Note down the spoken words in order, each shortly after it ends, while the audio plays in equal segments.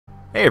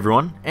Hey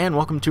everyone, and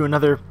welcome to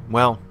another,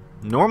 well,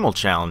 normal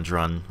challenge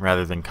run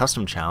rather than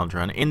custom challenge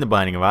run in the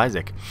Binding of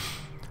Isaac.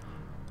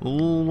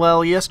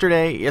 Well,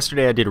 yesterday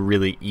I did a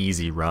really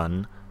easy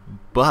run,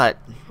 but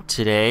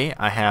today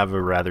I have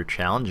a rather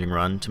challenging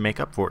run to make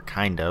up for it,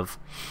 kind of.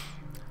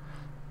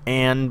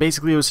 And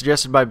basically it was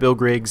suggested by Bill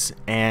Griggs,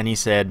 and he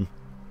said,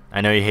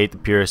 I know you hate the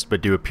Purist,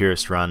 but do a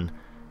Purist run,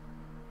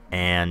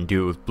 and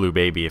do it with Blue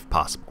Baby if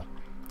possible.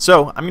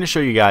 So, I'm going to show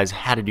you guys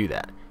how to do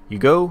that. You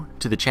go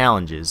to the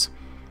challenges,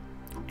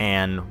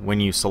 and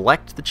when you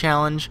select the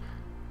challenge,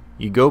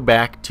 you go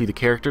back to the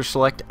character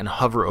select and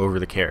hover over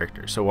the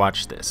character. So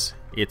watch this.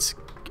 It's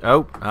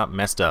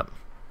messed up.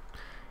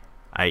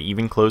 I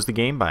even closed the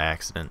game by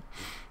accident.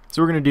 So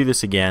we're going to do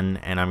this again,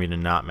 and I'm going to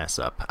not mess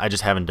up. I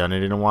just haven't done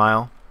it in a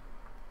while.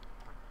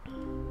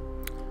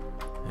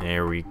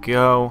 There we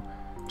go.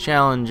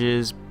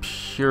 Challenges,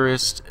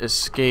 Purist,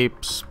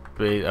 escapes.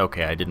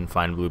 Okay, I didn't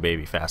find Blue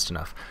Baby fast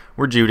enough.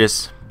 We're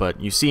Judas,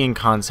 but you see in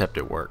concept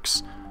it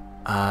works.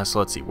 So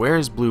let's see, where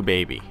is Blue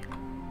Baby?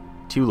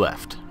 2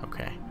 left,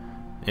 okay.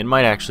 It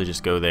might actually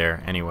just go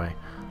there anyway.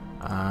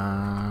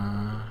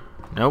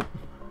 Nope.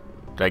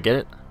 Did I get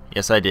it?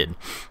 Yes, I did.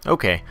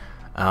 Okay,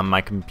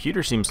 my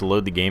computer seems to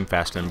load the game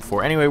faster than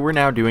before. Anyway, we're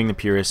now doing the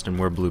Purist and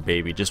we're Blue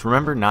Baby. Just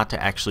remember not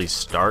to actually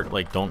start,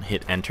 like don't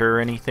hit enter or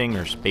anything,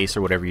 or space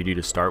or whatever you do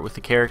to start with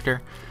the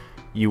character.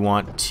 You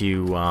want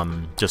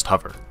to just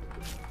hover.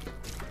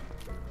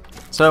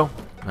 So,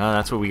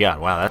 that's what we got.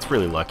 Wow, that's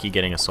really lucky,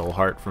 getting a soul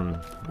heart from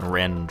a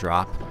random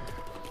drop,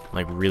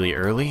 like really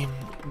early.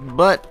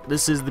 But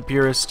this is the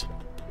Purist,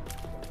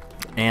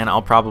 and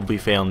I'll probably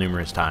fail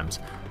numerous times,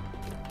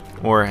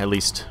 or at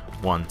least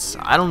once.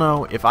 I don't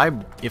know, if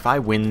I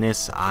win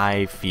this,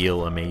 I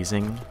feel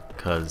amazing,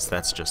 because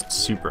that's just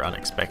super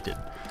unexpected.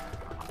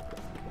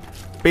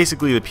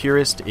 Basically, the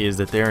Purist is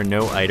that there are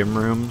no item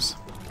rooms,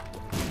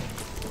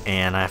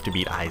 and I have to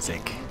beat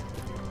Isaac.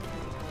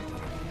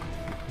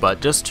 But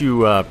just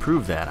to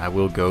prove that, I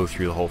will go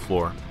through the whole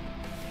floor,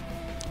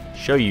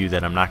 show you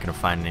that I'm not going to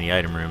find any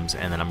item rooms,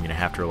 and then I'm going to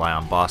have to rely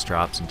on boss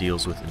drops and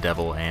deals with the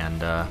devil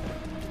and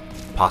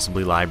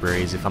possibly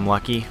libraries if I'm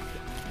lucky.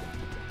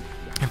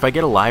 If I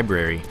get a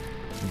library,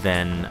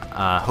 then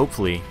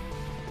hopefully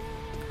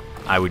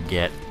I would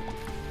get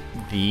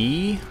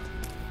the...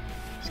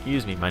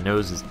 Excuse me, my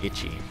nose is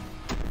itchy.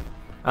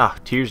 Ah,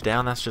 tears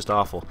down, that's just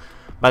awful.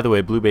 By the way,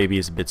 Blue Baby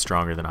is a bit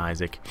stronger than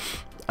Isaac.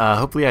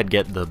 Hopefully I'd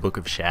get the Book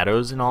of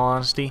Shadows, in all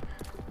honesty.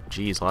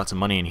 Jeez, lots of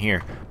money in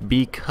here.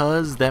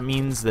 Because that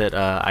means that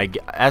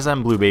as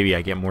I'm Blue Baby,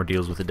 I get more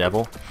deals with the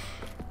devil.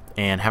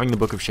 And having the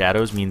Book of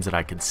Shadows means that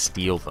I could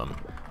steal them.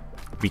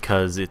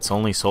 Because it's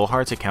only soul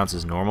hearts, it counts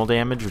as normal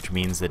damage, which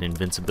means that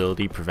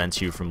invincibility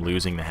prevents you from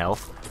losing the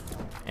health.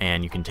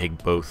 And you can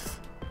take both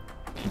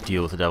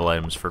deal with the devil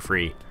items for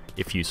free,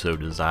 if you so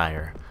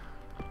desire.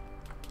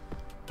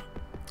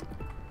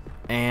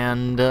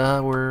 And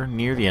we're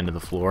near the end of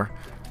the floor.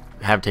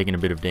 Have taken a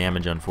bit of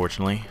damage,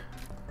 unfortunately.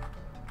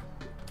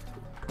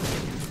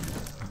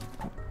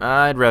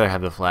 I'd rather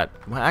have the flat...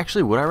 Well,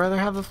 actually, would I rather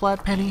have the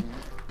flat penny?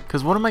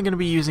 Because what am I going to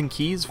be using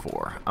keys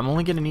for? I'm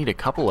only going to need a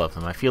couple of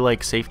them. I feel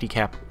like safety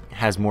cap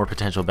has more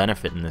potential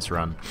benefit in this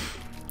run.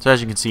 So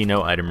as you can see,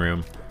 no item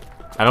room.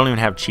 I don't even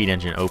have cheat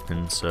engine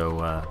open,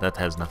 so that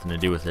has nothing to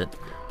do with it.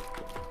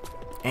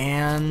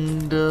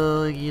 And,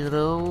 you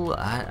know,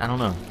 I don't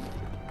know.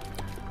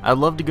 I'd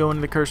love to go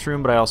into the curse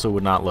room, but I also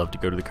would not love to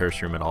go to the curse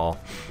room at all.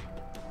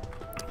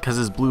 Because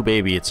as Blue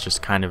Baby, it's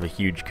just kind of a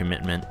huge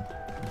commitment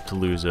to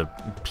lose a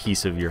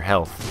piece of your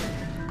health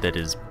that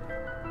is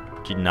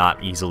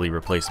not easily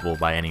replaceable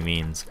by any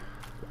means.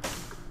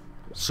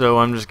 So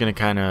I'm just going to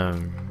kind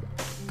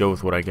of go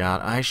with what I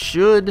got. I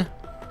should,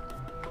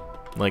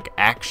 like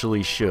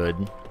actually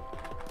should,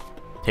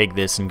 take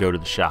this and go to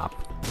the shop.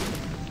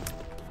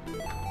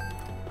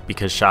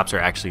 Because shops are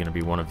actually going to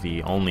be one of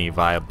the only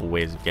viable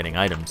ways of getting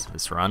items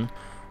this run.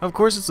 Of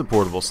course it's a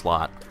portable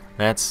slot.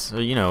 That's,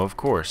 you know, of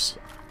course.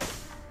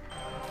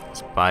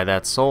 Let's buy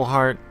that soul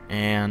heart,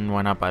 and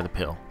why not buy the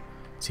pill?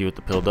 See what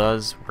the pill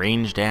does.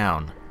 Range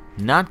down.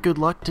 Not good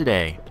luck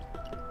today.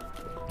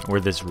 Or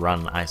this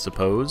run, I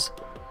suppose.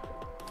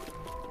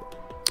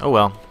 Oh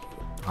well.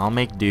 I'll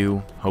make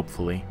do,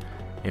 hopefully.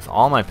 If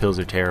all my pills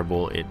are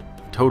terrible, it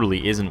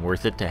totally isn't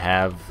worth it to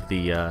have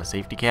the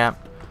safety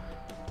cap.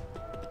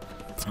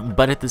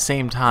 But at the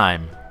same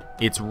time,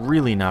 it's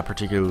really not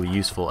particularly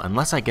useful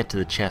unless I get to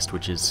the chest,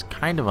 which is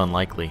kind of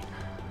unlikely.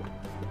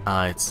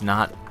 It's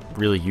not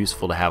really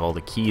useful to have all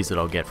the keys that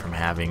I'll get from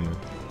having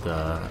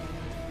the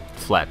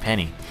flat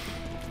penny.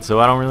 So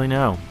I don't really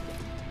know.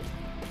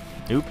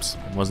 Oops,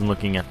 wasn't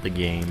looking at the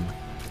game.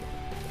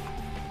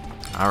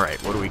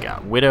 Alright, what do we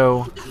got?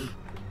 Widow.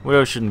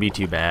 Widow shouldn't be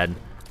too bad.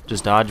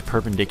 Just dodge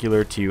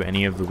perpendicular to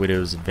any of the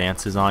Widow's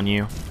advances on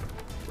you,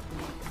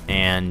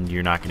 and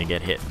you're not going to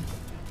get hit.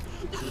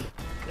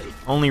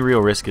 Only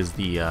real risk is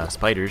the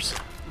spiders,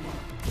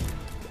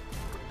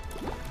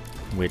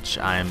 which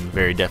I'm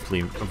very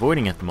deftly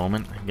avoiding at the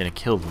moment. I'm going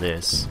to kill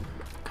this,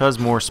 because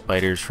more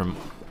spiders from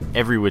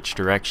every which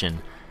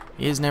direction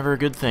is never a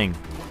good thing.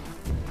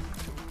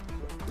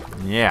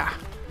 Yeah.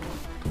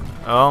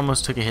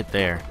 Almost took a hit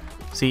there.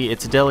 See,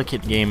 it's a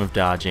delicate game of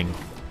dodging.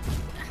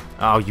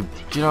 Oh, you...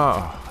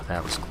 Oh,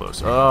 that was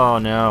close. Oh,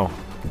 no.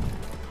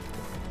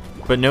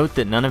 But note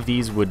that none of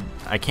these would...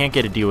 I can't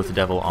get a deal with the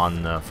devil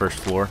on the first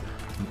floor,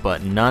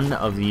 but none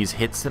of these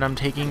hits that I'm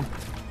taking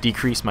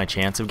decrease my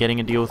chance of getting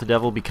a deal with the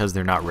devil because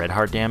they're not red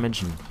heart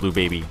damage, and Blue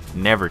Baby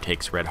never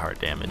takes red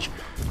heart damage,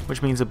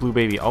 which means that Blue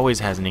Baby always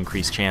has an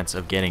increased chance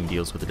of getting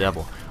deals with the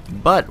devil.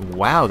 But,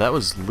 wow, that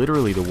was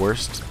literally the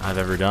worst I've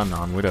ever done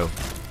on Widow.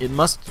 It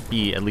must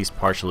be, at least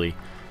partially,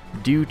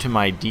 due to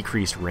my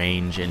decreased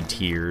range and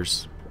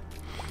tiers,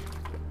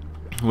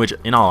 which,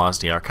 in all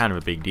honesty, are kind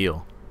of a big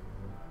deal.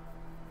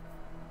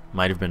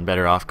 Might have been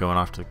better off going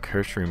off to the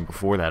curse room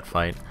before that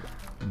fight,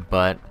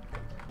 but...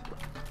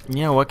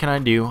 you know, what can I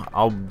do?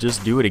 I'll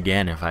just do it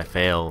again if I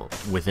fail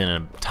within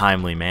a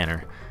timely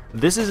manner.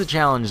 This is a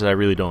challenge that I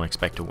really don't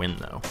expect to win,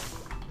 though.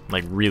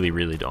 Like, really,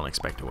 really don't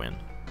expect to win.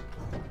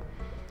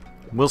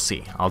 We'll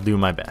see. I'll do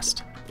my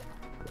best.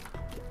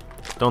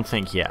 Don't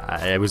think, yeah,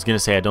 I was going to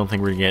say I don't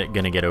think we're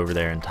going to get over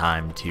there in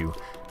time to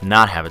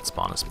not have it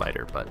spawn a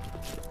spider, but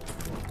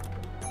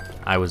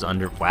I was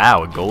under...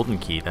 Wow, a golden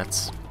key.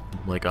 That's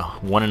like a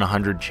 1 in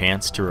 100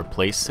 chance to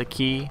replace a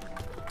key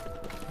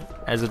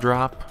as a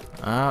drop.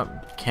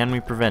 Can we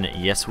prevent it?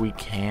 Yes, we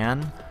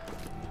can.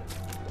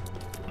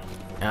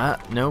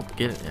 Nope,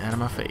 get it out of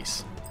my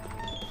face.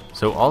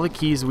 So all the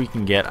keys we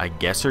can get, I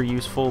guess, are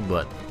useful,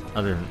 but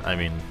other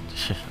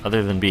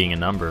than being a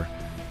number,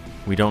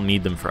 we don't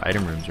need them for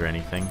item rooms or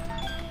anything.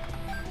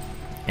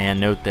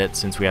 And note that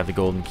since we have the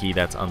golden key,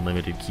 that's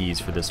unlimited keys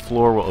for this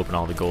floor. We'll open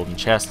all the golden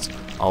chests,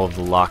 all of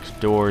the locked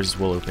doors,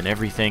 we'll open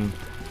everything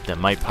that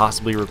might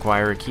possibly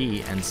require a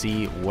key and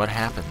see what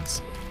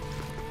happens.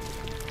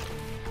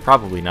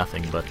 Probably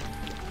nothing, but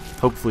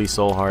hopefully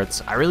soul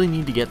hearts. I really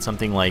need to get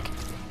something like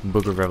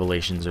Book of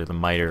Revelations or the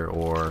Mitre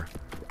or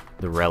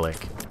the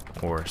Relic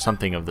or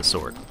something of the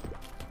sort.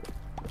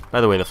 By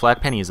the way, the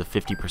flat penny is a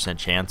 50%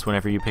 chance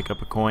whenever you pick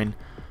up a coin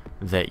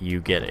that you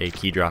get a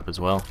key drop as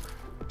well,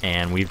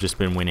 and we've just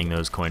been winning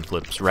those coin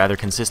flips rather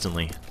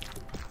consistently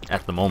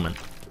at the moment.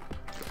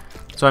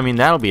 So I mean,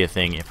 that'll be a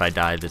thing if I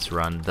die this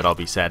run that I'll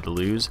be sad to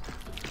lose.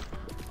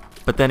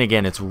 But then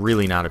again, it's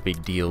really not a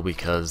big deal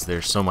because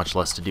there's so much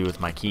less to do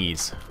with my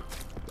keys.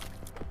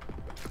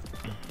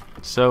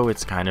 So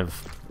it's kind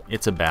of,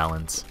 it's a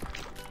balance.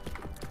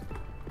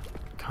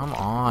 Come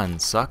on,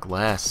 suck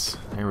less.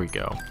 There we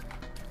go.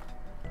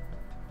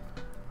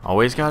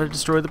 Always gotta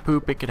destroy the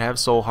poop. It could have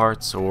soul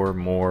hearts or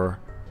more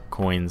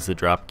coins that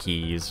drop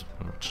keys,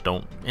 which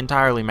don't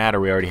entirely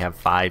matter. We already have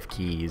 5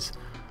 keys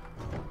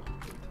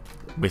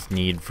with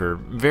need for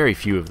very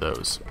few of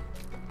those.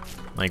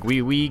 Like,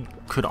 we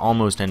could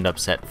almost end up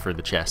set for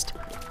the chest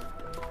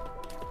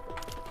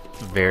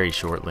very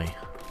shortly.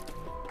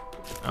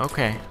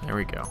 Okay, there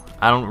we go.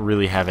 I don't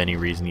really have any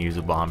reason to use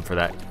a bomb for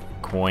that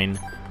coin,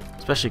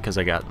 especially because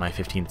I got my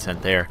 15th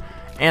cent there,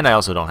 and I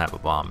also don't have a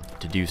bomb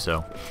to do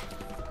so.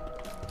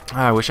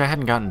 I wish I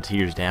hadn't gotten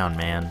tears down,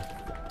 man.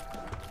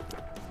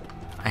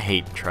 I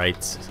hate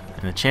trites.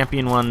 And the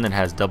champion one that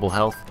has double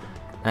health,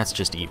 that's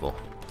just evil.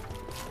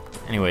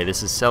 Anyway,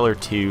 this is Cellar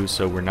 2,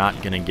 so we're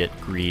not going to get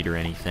greed or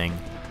anything.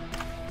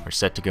 We're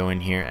set to go in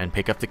here and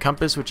pick up the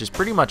compass, which is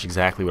pretty much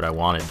exactly what I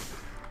wanted.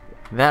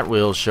 That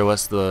will show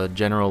us the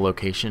general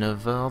location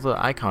of all the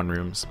icon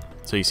rooms.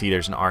 So you see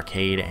there's an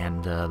arcade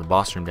and the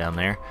boss room down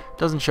there.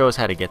 Doesn't show us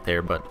how to get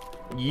there, but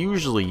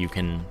usually you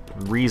can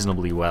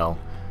reasonably well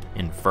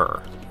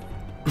infer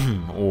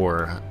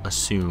or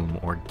assume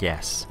or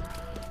guess.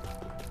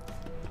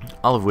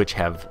 All of which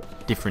have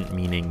different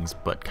meanings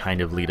but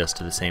kind of lead us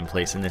to the same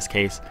place in this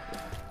case.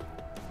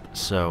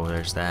 So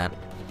there's that.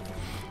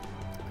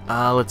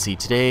 Let's see,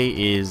 today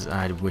is,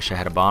 I wish I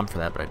had a bomb for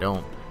that, but I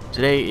don't.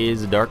 Today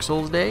is Dark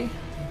Souls Day?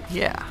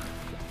 Yeah.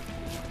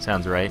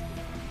 Sounds right.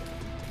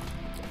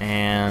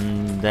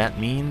 And that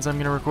means I'm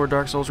going to record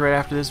Dark Souls right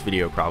after this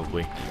video,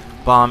 probably.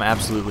 Bomb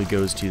absolutely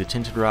goes to the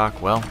Tinted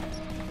Rock. Well,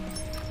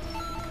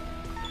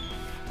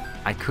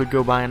 I could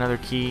go buy another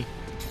key.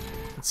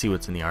 Let's see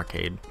what's in the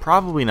arcade.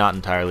 Probably not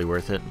entirely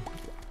worth it.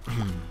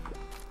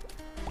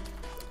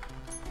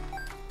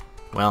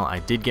 Well, I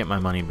did get my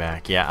money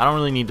back. Yeah, I don't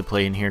really need to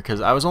play in here because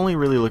I was only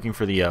really looking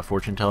for the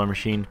fortune teller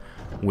machine,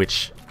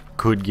 which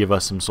could give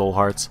us some soul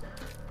hearts.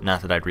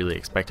 Not that I'd really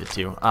expect it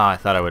to. I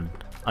thought I would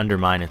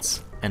undermine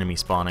its enemy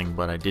spawning,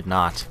 but I did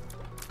not.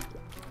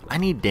 I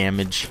need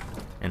damage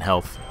and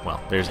health.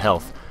 Well, there's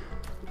health.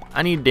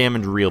 I need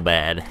damage real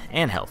bad,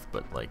 and health,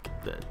 but like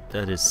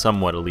that is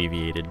somewhat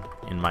alleviated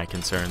in my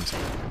concerns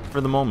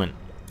for the moment.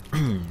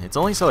 It's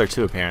only Cellar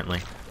 2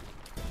 apparently,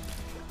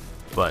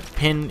 but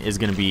Pin is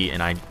going to be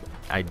an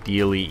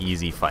ideally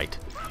easy fight.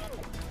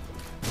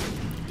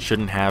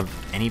 Shouldn't have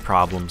any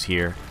problems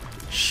here.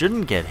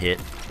 Shouldn't get hit,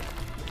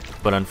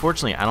 but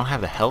unfortunately I don't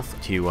have the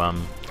health to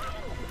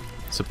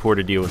support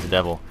a deal with the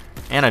devil,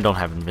 and I don't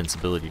have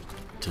invincibility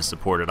to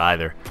support it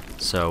either.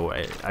 So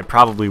I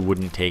probably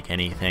wouldn't take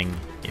anything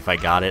if I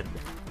got it,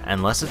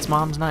 unless it's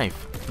Mom's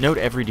Knife. Note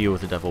every deal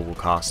with the devil will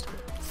cost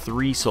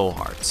 3 soul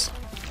hearts.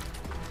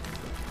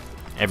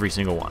 Every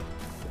single one.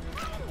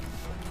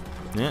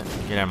 Yeah,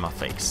 get out of my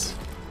face.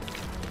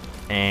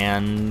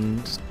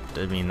 And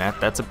I mean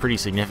that's a pretty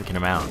significant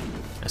amount,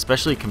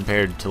 especially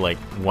compared to like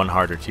 1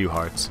 heart or 2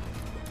 hearts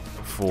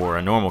for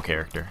a normal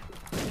character.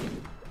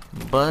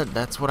 But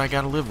that's what I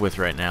gotta live with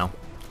right now.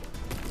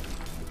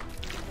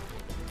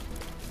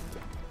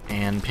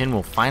 And Pin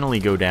will finally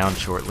go down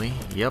shortly.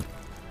 Yep.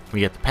 We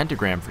get the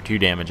pentagram for 2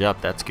 damage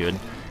up, that's good.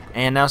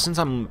 And now since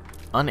I'm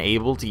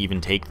unable to even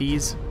take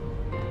these,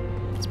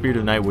 Spirit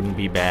of Night wouldn't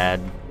be bad.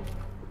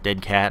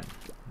 Dead Cat,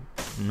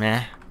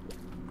 meh.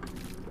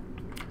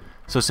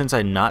 So since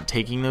I'm not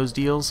taking those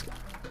deals,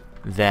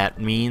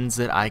 that means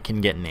that I can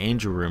get an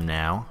Angel Room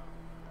now.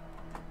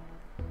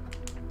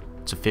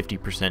 It's a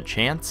 50%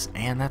 chance,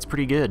 and that's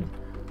pretty good.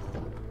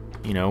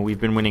 You know, we've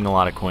been winning a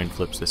lot of coin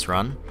flips this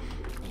run.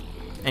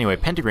 Anyway,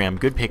 Pentagram,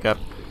 good pickup.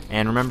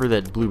 And remember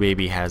that Blue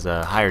Baby has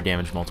a higher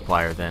damage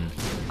multiplier than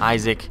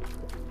Isaac,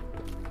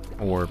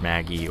 or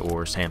Maggie,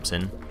 or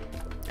Samson,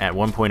 at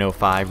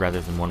 1.05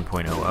 rather than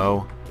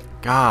 1.00.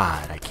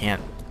 God, I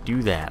can't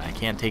do that. I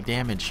can't take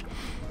damage.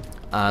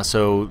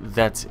 So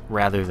that's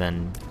rather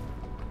than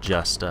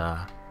just,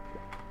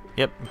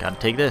 yep, gotta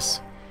take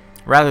this.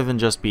 Rather than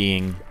just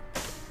being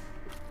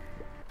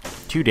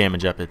 2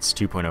 damage up, it's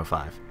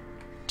 2.05.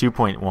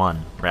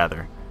 2.1,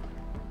 rather.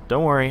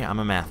 Don't worry, I'm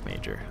a math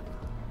major.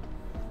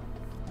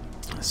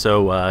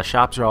 So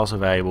shops are also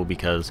valuable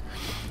because,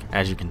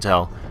 as you can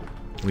tell,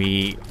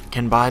 we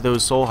can buy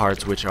those soul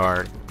hearts, which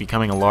are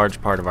becoming a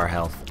large part of our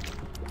health.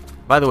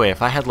 By the way,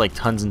 if I had like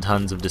tons and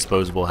tons of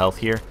disposable health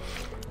here,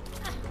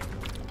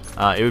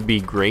 it would be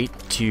great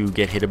to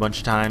get hit a bunch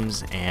of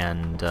times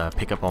and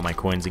pick up all my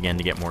coins again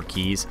to get more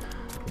keys,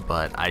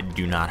 but I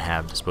do not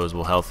have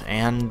disposable health,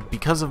 and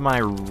because of my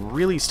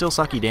really still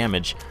sucky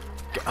damage,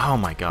 oh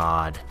my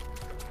god,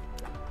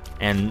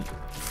 and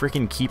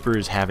freaking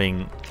keepers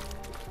having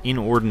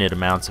inordinate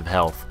amounts of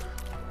health,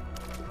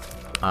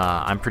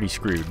 I'm pretty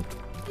screwed.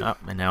 Oh,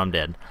 and now I'm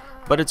dead.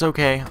 But it's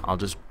okay, I'll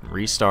just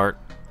restart.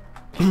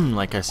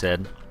 Like I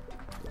said,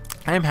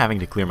 I am having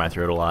to clear my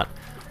throat a lot,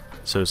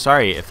 so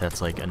sorry if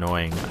that's like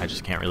annoying. I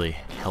just can't really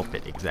help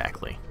it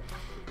exactly.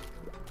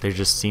 There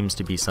just seems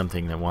to be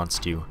something that wants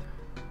to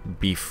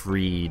be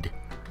freed,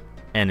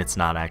 and it's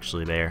not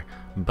actually there,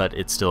 but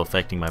it's still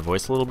affecting my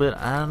voice a little bit.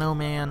 I don't know,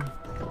 man.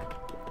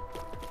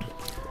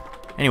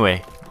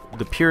 Anyway,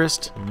 the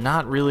Purist,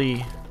 not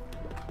really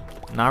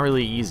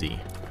easy,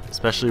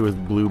 especially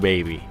with Blue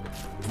Baby.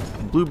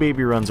 Blue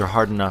Baby runs are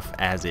hard enough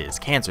as is.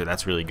 Cancer,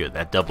 that's really good.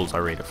 That doubles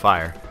our rate of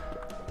fire.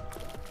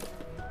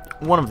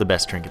 One of the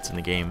best trinkets in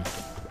the game,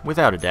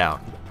 without a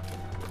doubt.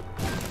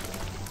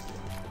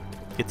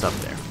 It's up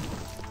there.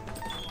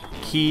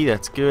 Key,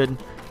 that's good.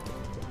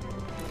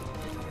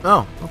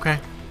 Oh, okay.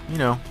 You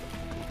know,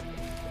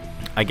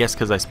 I guess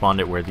because I spawned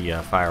it where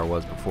the fire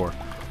was before.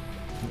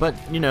 But,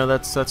 you know,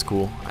 that's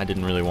cool. I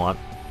didn't really want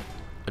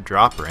a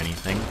drop or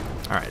anything.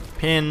 Alright,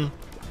 Pin,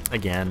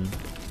 again.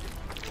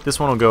 This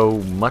one will go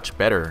much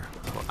better,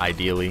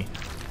 ideally,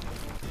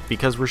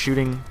 because we're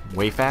shooting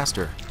way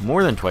faster.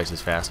 More than twice as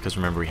fast, because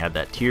remember we had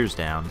that tears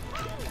down.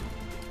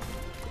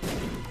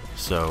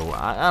 So,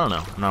 I don't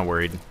know. I'm not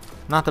worried.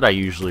 Not that I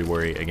usually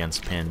worry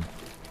against Pin.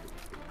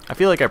 I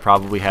feel like I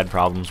probably had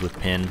problems with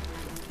Pin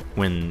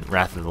when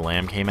Wrath of the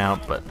Lamb came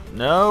out, but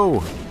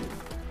no!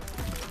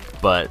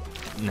 But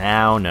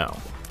now, no.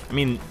 I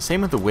mean,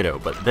 same with the Widow,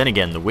 but then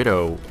again, the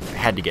Widow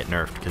had to get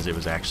nerfed because it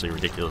was actually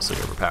ridiculously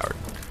overpowered.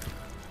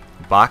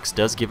 Box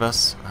does give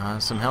us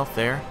some health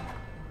there.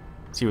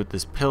 See what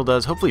this pill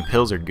does. Hopefully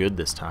pills are good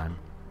this time.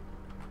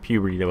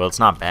 Puberty, well, it's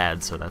not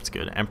bad, so that's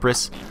good.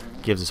 Empress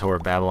gives us Whore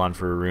of Babylon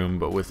for a room,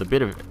 but with a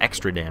bit of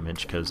extra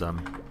damage, because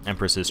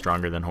Empress is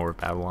stronger than Whore of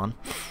Babylon.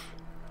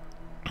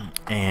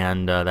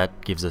 And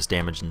that gives us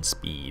damage and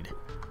speed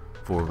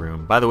for a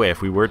room. By the way,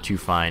 if we were to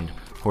find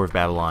Whore of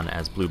Babylon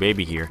as Blue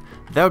Baby here,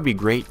 that would be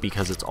great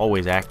because it's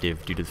always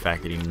active due to the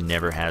fact that he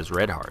never has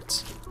red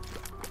hearts.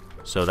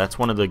 So that's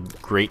one of the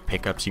great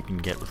pickups you can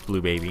get with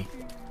Blue Baby.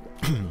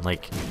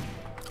 Like,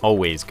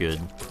 always good,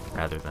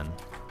 rather than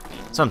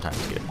sometimes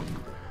good.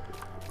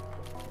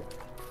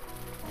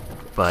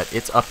 But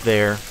it's up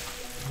there,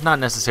 not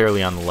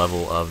necessarily on the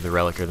level of the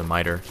Relic or the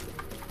Mitre,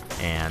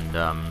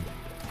 and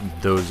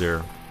those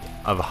are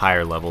of a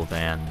higher level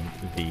than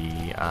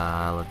the,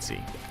 let's see,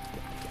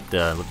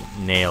 the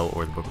Nail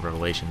or the Book of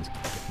Revelations.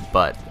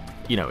 But,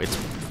 you know,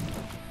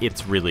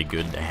 it's really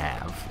good to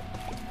have.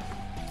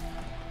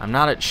 I'm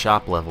not at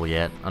shop level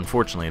yet,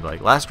 unfortunately.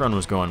 Like, last run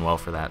was going well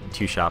for that.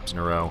 2 shops in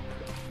a row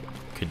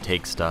could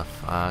take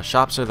stuff.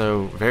 Shops are,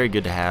 though, very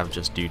good to have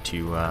just due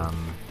to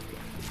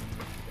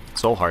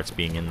soul hearts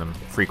being in them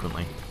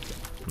frequently.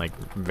 Like,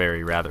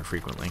 very rather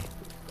frequently.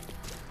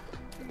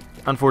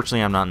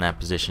 Unfortunately, I'm not in that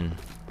position,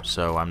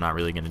 so I'm not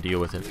really going to deal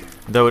with it.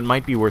 Though it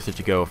might be worth it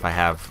to go if I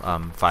have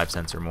 5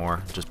 cents or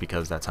more, just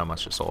because that's how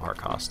much a soul heart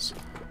costs.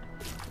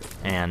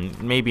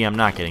 And maybe I'm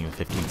not getting the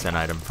 15-cent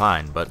item,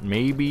 fine, but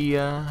maybe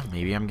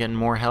I'm getting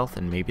more health,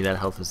 and maybe that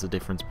health is the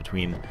difference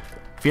between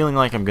feeling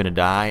like I'm going to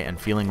die and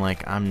feeling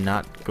like I'm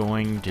not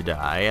going to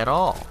die at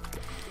all.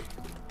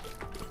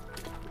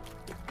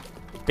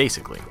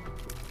 basically.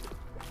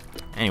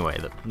 Anyway,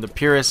 the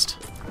Purist,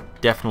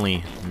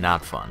 definitely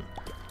not fun.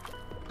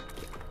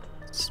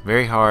 It's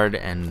very hard,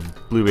 and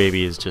Blue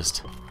Baby is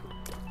just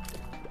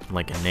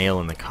like a nail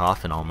in the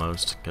coffin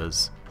almost,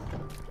 because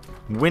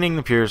winning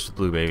the Purist with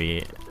Blue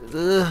Baby,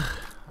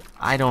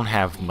 I don't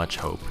have much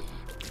hope.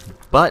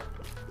 But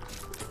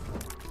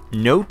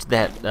note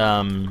that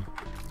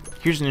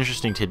here's an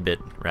interesting tidbit,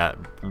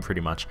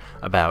 pretty much,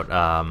 about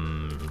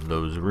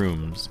those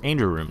rooms,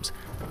 angel rooms.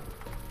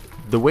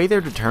 The way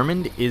they're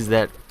determined is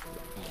that,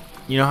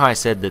 you know how I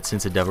said that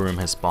since a devil room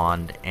has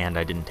spawned and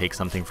I didn't take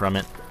something from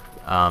it,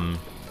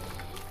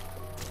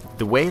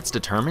 the way it's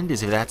determined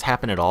is if that's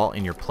happened at all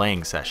in your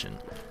playing session.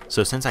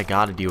 So since I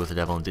got to deal with the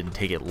devil and didn't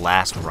take it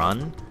last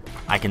run,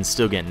 I can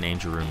still get an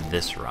angel room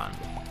this run,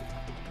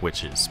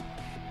 which is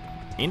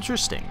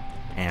interesting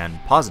and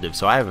positive.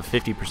 So I have a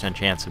 50%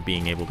 chance of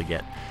being able to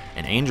get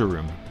an angel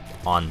room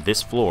on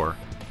this floor,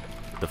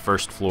 the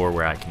first floor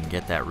where I can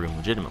get that room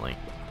legitimately.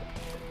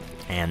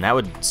 And that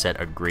would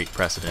set a great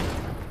precedent.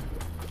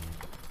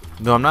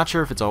 Though I'm not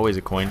sure if it's always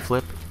a coin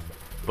flip,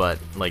 but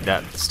like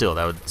that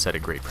would set a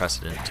great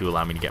precedent to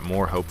allow me to get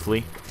more,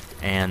 hopefully.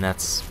 And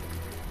that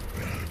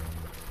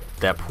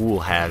pool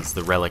has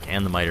the relic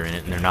and the miter in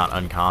it, and they're not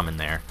uncommon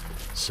there.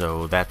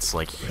 So that's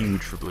like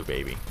huge for Blue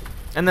Baby.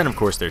 And then of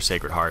course there's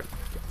Sacred Heart,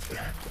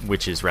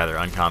 which is rather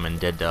uncommon,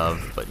 Dead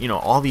Dove, but you know,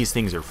 all these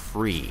things are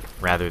free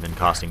rather than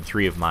costing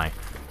 3 of my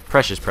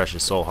precious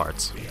soul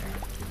hearts.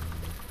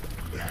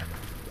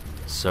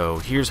 So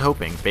here's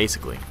hoping,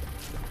 basically.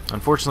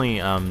 Unfortunately,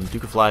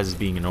 Duke of Flies is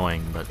being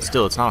annoying, but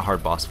still, it's not a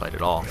hard boss fight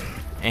at all.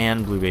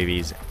 And Blue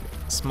Baby's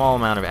small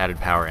amount of added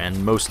power,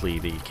 and mostly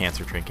the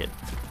Cancer Trinket,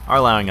 are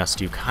allowing us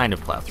to kind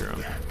of plow through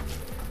him.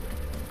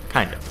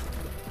 Kind of.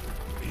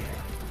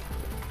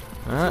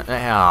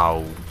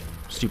 Ow.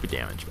 Stupid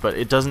damage. But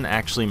it doesn't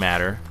actually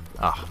matter.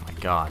 Oh my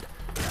god.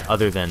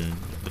 Other than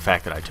the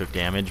fact that I took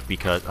damage,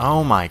 because...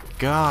 Oh my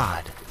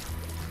god!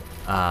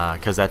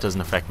 Because that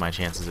doesn't affect my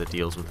chances at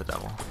deals with the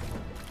devil.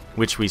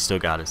 Which we still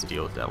got as a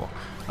deal with devil.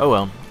 Oh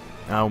well.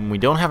 We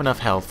don't have enough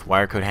health.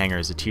 Wire Code Hanger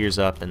is a tears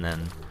up, and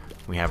then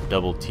we have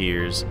double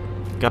tears.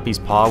 Guppy's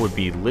Paw would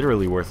be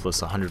literally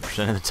worthless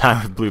 100% of the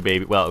time with Blue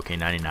Baby. Well, okay,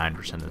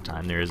 99% of the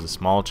time. There is a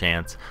small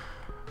chance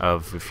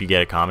of, if you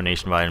get a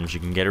combination of items, you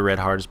can get a red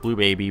heart as Blue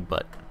Baby,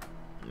 but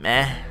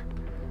meh.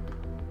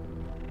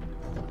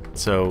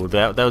 So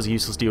that was a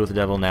useless deal with the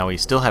devil. Now we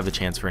still have the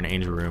chance for an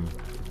angel room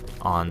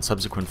on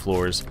subsequent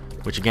floors,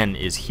 which again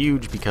is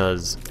huge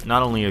because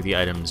not only are the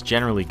items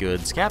generally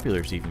good,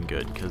 Scapular's even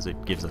good because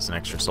it gives us an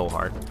extra soul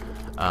heart.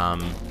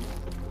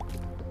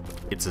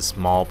 It's a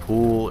small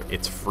pool,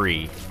 it's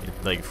free.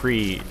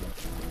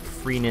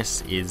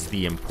 Freeness is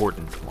the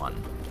important one.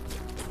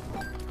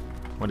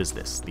 What is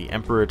this? The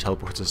Emperor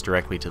teleports us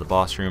directly to the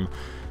boss room.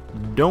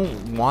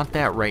 Don't want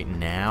that right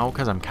now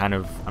because I'm kind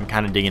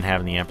of digging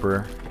having the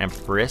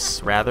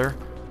Empress rather.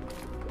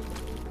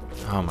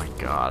 Oh my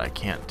god, I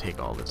can't take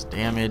all this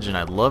damage, and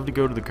I'd love to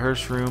go to the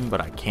curse room,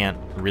 but I can't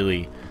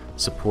really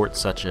support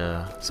such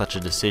a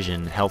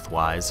decision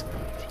health-wise.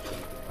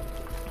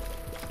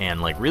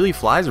 And like, really,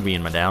 flies are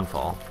being my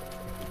downfall.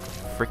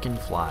 Frickin'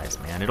 flies,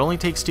 man. It only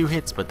takes 2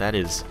 hits, but that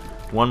is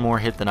one more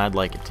hit than I'd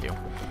like it to.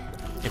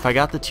 If I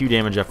got the 2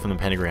 damage up from the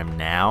pentagram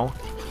now,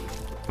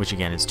 which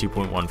again is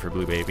 2.1 for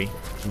Blue Baby,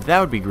 that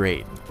would be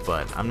great,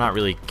 but I'm not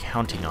really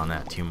counting on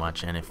that too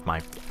much, and if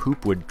my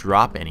poop would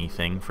drop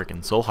anything,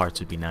 frickin' soul hearts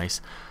would be nice,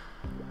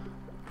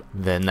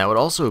 then that would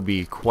also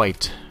be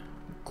quite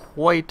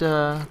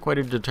a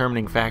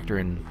determining factor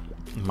in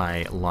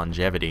my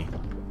longevity.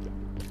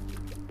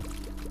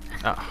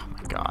 Oh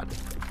my god.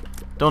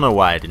 Don't know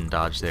why I didn't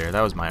dodge there.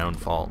 That was my own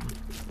fault.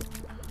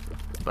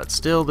 But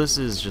still, this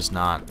is just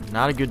not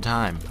a good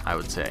time, I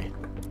would say.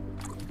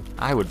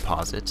 I would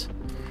posit.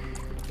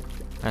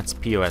 That's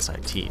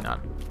P-O-S-I-T, not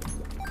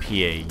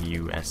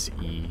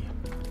P-A-U-S-E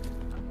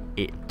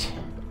it.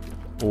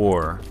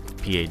 Or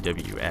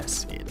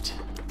P-A-W-S it.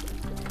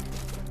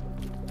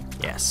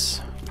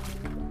 Yes.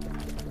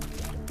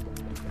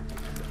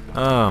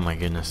 Oh my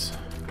goodness.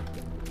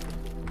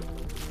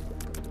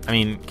 I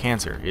mean,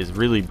 Cancer is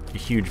really a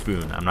huge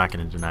boon. I'm not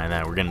going to deny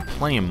that. We're getting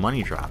plenty of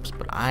money drops,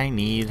 but I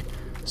need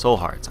soul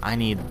hearts. I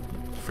need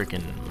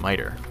freaking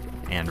miter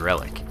and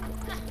relic.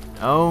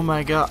 Oh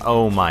my god.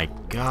 Oh my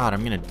god.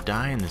 I'm going to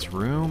die in this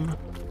room.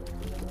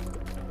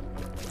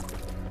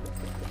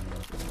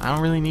 I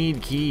don't really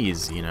need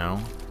keys, you know.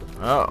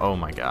 Oh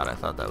my god. I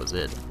thought that was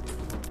it.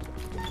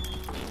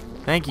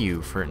 Thank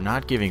you for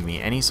not giving me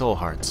any soul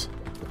hearts.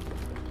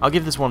 I'll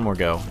give this one more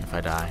go if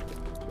I die,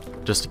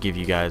 just to give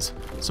you guys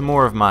some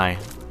more of my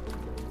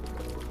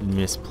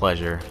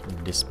displeasure,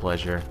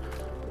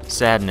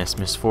 sadness,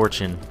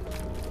 misfortune.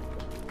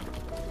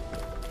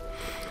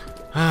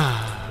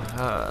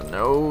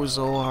 No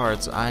soul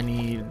hearts. I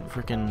need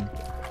freaking...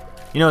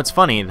 You know, it's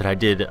funny that I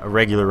did a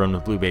regular run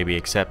with Blue Baby,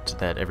 except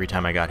that every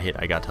time I got hit,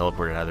 I got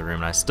teleported out of the room,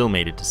 and I still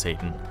made it to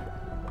Satan.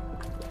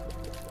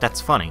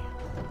 That's funny,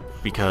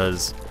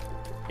 because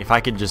if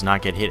I could just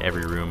not get hit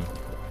every room,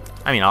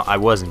 I mean, I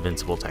was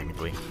invincible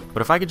technically,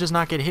 but if I could just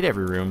not get hit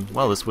every room,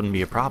 well, this wouldn't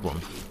be a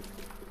problem.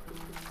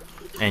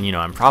 And, you know,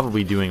 I'm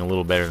probably doing a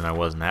little better than I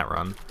was in that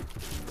run.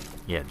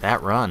 Yeah,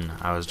 that run,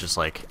 I was just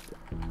like,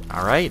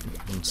 alright,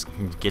 let's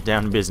get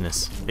down to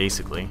business,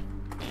 basically.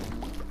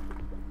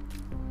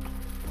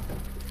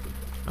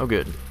 Oh,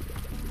 good.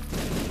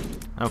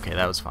 Okay,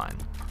 that was fine.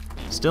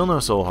 Still no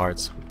soul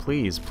hearts.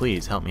 Please,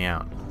 please, help me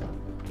out.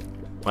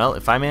 Well,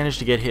 if I manage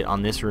to get hit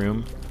on this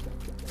room,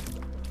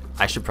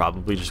 I should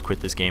probably just quit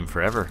this game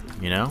forever,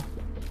 you know?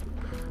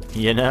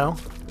 You know?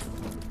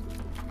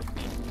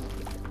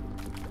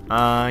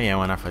 Yeah,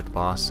 why not fight the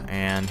boss?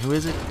 And who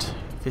is it?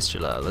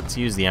 Fistula. Let's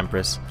use the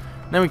Empress.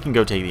 Then we can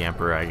go take the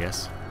Emperor, I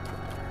guess.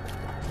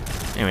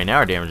 Anyway, now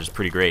our damage is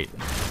pretty great.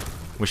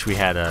 Wish we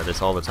had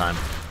this all the time.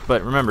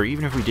 But remember,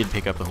 even if we did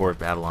pick up the Horror of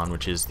Babylon,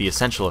 which is the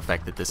essential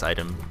effect that this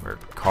item, or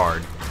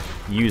card,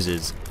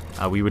 uses,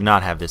 we would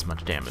not have this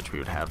much damage. We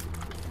would have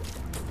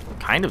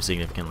kind of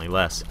significantly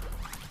less.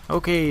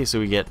 Okay, so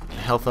we get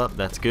health up,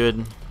 that's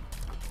good.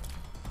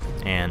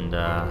 And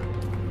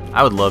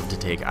I would love to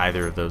take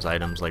either of those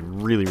items, like,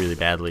 really, really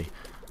badly.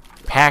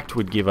 Pact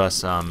would give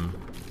us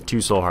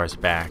 2 soul hearts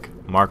back.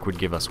 Mark would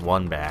give us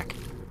 1 back.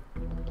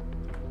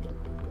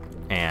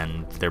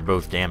 And they're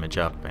both damage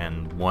up,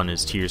 and one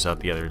is tears up,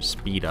 the other is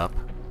speed up.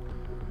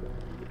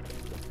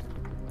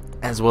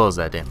 As well as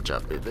that damage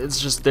up.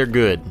 It's just, they're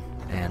good,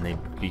 and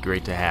they'd be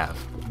great to have.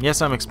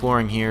 Yes, I'm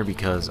exploring here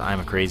because I'm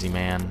a crazy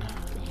man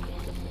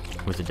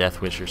with a death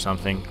wish or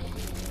something.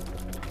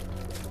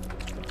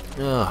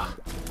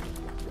 Ugh.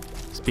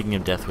 Speaking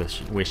of death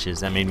wishes,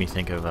 that made me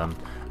think of,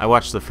 I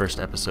watched the first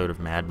episode of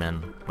Mad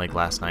Men, like,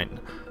 last night.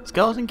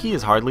 Skeleton Key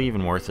is hardly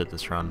even worth it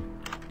this run.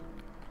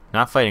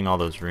 Not fighting all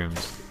those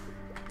rooms.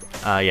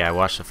 Yeah, I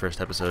watched the first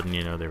episode, and,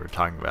 you know, they were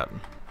talking about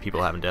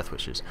people having death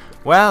wishes.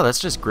 Wow, that's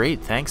just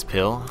great. Thanks,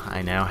 pill.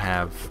 I now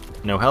have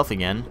no health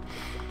again,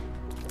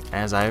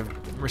 as I've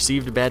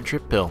received a bad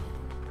trip pill.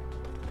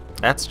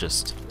 That's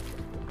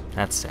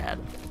sad.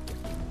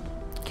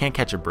 Can't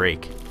catch a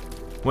break.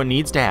 What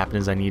needs to happen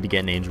is I need to get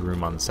an angel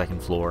room on the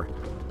 2nd floor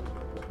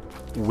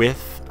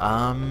with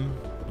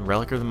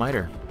Relic or the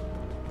Miter.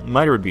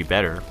 Miter would be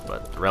better,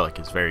 but the Relic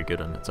is very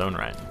good on its own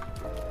right.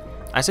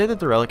 I say that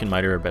the Relic and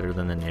Miter are better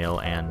than the Nail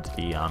and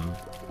the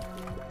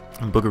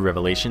Book of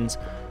Revelations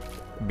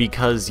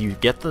because you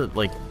get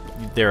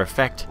their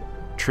effect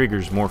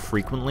triggers more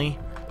frequently,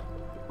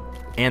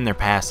 and they're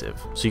passive,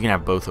 so you can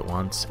have both at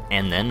once,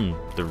 and then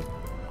the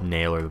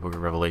Nail or the Book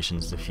of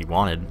Revelations if you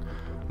wanted.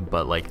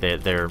 But like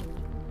they're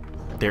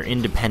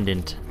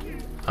independent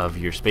of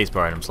your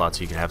spacebar item slot,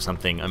 so you can have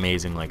something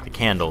amazing like the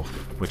Candle,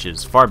 which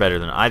is far better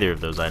than either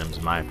of those items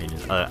in my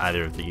opinion,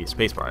 either of the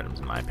spacebar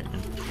items in my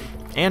opinion,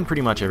 and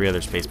pretty much every other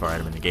spacebar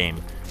item in the game,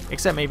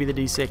 except maybe the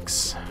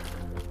D6.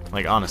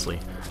 Like, honestly,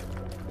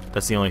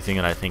 that's the only thing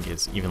that I think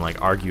is even like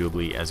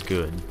arguably as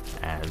good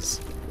as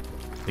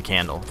the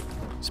Candle,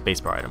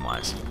 spacebar item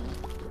wise.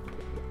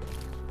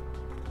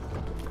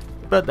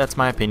 But that's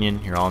my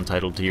opinion. You're all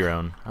entitled to your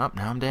own. Oh,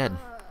 now I'm dead.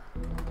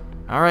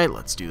 Alright,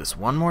 let's do this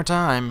one more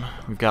time.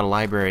 We've got a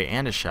library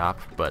and a shop,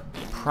 but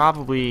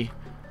probably...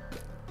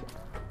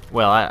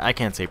 Well, I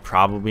can't say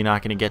probably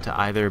not going to get to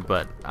either,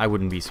 but I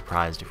wouldn't be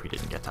surprised if we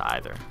didn't get to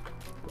either.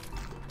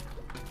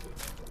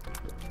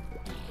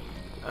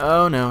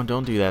 Oh no,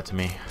 don't do that to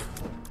me.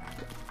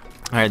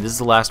 Alright, this is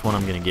the last one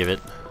I'm going to give it.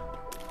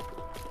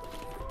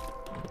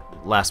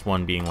 Last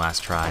one being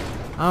last try.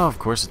 Oh, of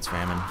course it's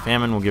Famine.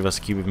 Famine will give us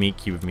a cube of meat.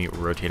 Cube of meat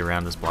will rotate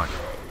around this block.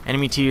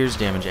 Enemy tears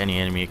damage any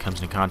enemy it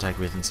comes into contact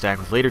with and stack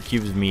with later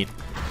cubes of meat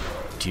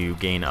to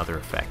gain other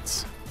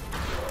effects.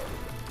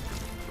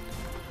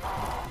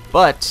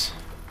 But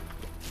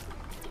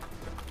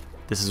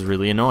this is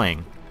really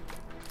annoying.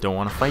 Don't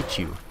want to fight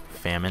you,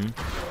 Famine.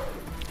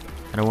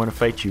 I don't want to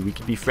fight you. We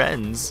could be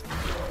friends.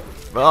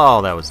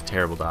 Oh, that was a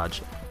terrible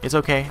dodge. It's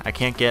okay. I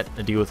can't get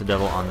a deal with the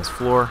devil on this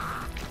floor,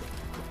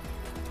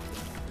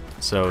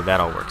 so that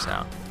all works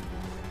out.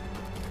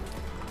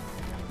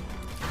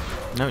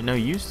 No,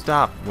 you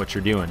stop what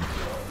you're doing.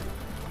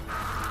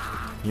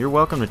 You're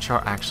welcome to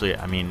charge. Actually,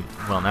 I mean,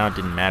 well, now it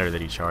didn't matter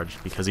that he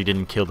charged because he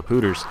didn't kill the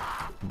Pooters,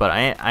 but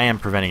I am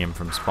preventing him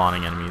from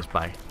spawning enemies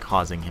by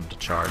causing him to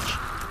charge.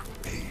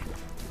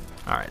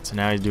 Alright, so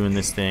now he's doing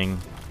this thing.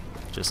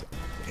 Just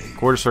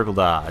quarter circle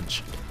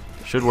dodge.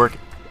 Should work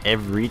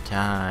every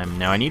time.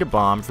 Now I need a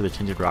bomb for the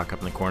Tinted Rock up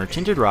in the corner.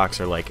 Tinted Rocks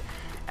are like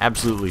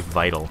absolutely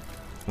vital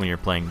when you're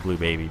playing Blue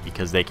Baby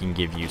because they can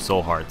give you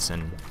soul hearts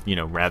and, you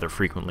know, rather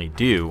frequently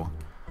do,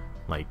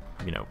 like,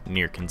 you know,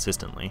 near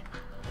consistently.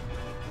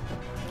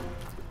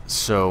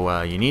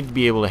 So you need to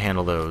be able to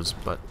handle those,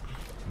 but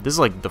this is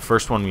like the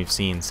first one we've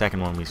seen, second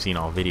one we've seen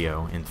all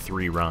video in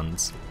 3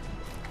 runs.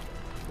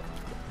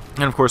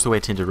 And of course the way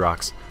Tinted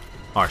Rocks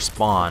are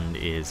spawned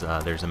is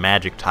there's a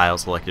magic tile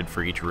selected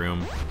for each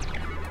room.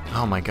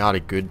 Oh my god, a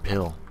good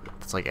pill.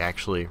 That's like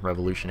actually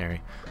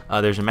revolutionary.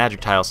 There's a magic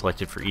tile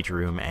selected for each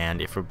room,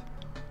 and if a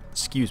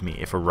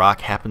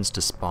rock happens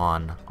to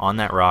spawn on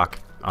that rock,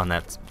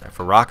 if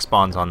a rock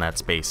spawns on that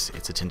space,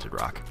 it's a Tinted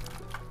Rock.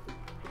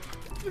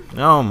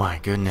 Oh my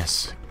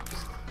goodness.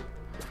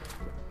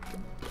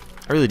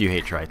 I really do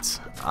hate trites.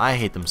 I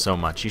hate them so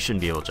much. You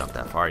shouldn't be able to jump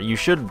that far. You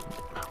should...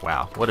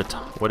 Wow, what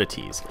a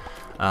tease.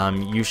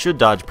 You should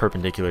dodge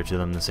perpendicular to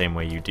them the same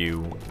way you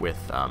do with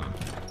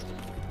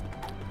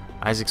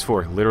Isaac's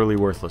Fork. Literally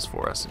worthless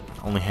for us.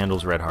 Only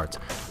handles red hearts.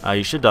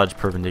 You should dodge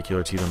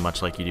perpendicular to them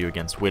much like you do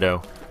against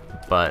Widow,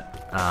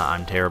 but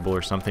I'm terrible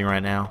or something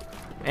right now.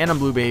 And I'm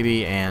Blue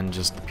Baby, and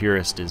just the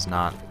Purist is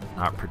not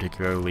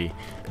particularly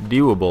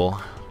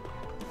doable.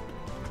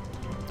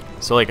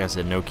 So like I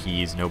said, no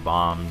keys, no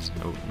bombs,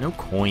 no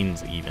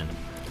coins even.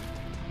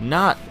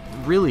 Not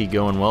really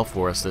going well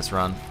for us this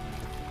run.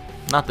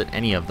 Not that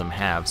any of them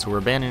have, so we're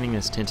abandoning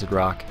this Tinted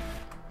Rock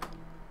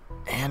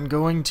and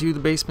going to the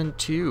basement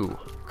 2.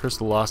 Curse of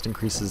the Lost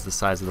increases the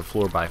size of the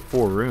floor by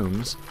 4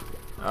 rooms.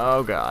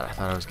 Oh god, I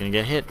thought I was gonna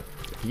get hit.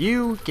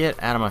 You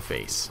get out of my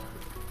face.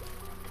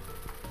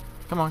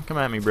 Come on, come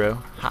at me, bro.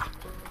 Ha!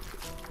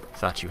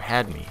 Thought you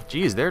had me.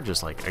 Geez, they're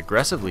just like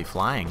aggressively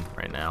flying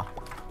right now.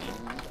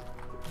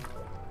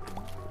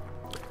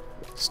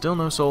 Still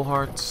no soul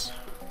hearts.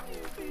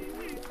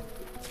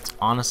 It's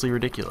honestly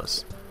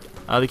ridiculous.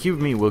 The Cube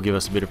of Meat will give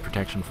us a bit of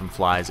protection from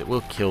flies. It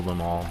will kill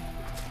them all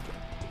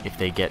if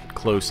they get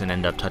close and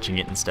end up touching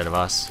it instead of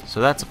us. So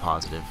that's a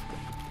positive.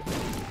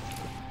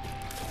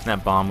 And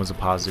that bomb was a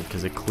positive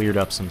because it cleared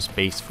up some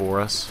space for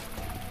us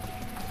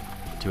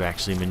to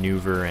actually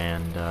maneuver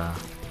and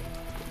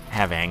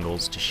have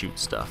angles to shoot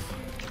stuff.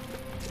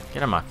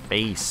 Get on my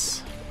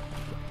face.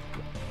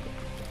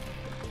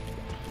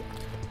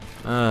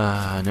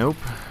 Nope.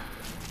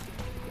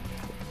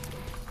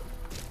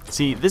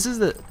 See, this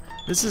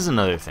is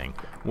another thing.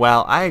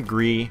 While I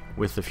agree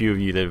with the few of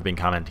you that have been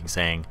commenting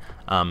saying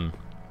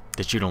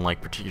that you don't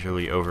like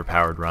particularly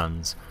overpowered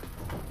runs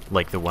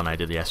like the one I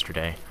did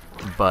yesterday,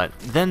 but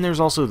then there's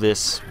also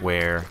this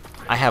where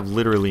I have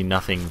literally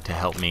nothing to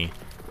help me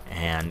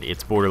and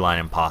it's borderline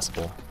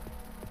impossible.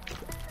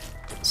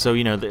 So,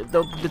 you know,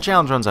 the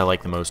challenge runs I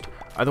like the most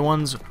are the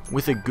ones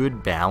with a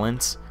good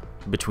balance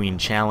between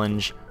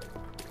challenge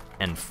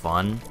and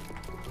fun.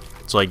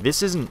 So like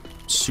this isn't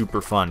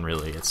super fun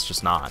really, it's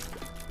just not,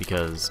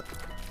 because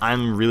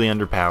I'm really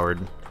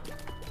underpowered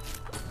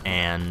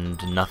and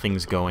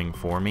nothing's going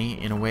for me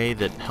in a way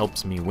that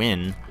helps me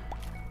win,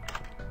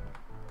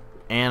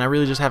 and I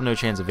really just have no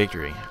chance of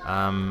victory.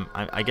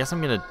 I guess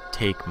I'm gonna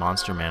take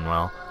Monster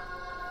Manuel,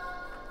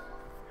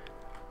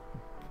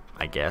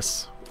 I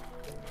guess.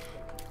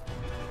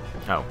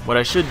 Oh, what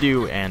I should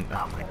do, and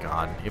oh my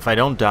god, if I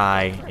don't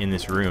die in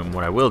this room,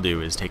 what I will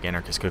do is take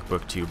Anarchist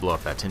Cookbook to blow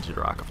up that Tinted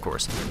Rock, of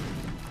course.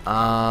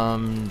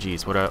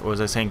 Geez, what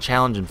was I saying?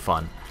 Challenge and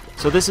fun.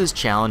 So this is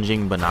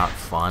challenging but not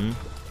fun.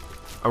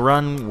 A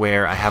run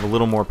where I have a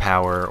little more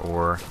power,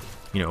 or,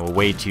 you know, a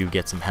way to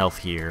get some health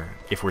here,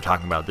 if we're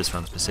talking about this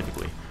run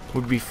specifically,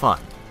 would be fun,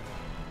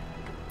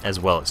 as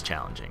well as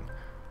challenging.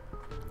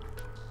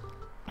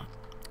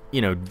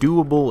 You know,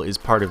 doable is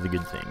part of the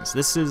good things.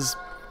 This is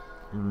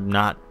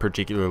not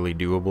particularly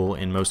doable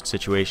in most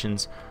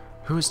situations.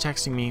 Who is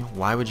texting me?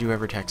 Why would you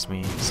ever text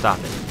me? Stop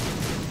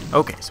it.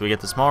 Okay, so we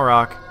get the small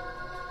rock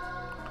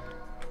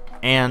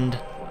and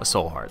a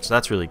soul heart, so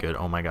that's really good.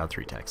 Oh my god,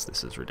 3 texts.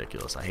 This is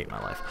ridiculous. I hate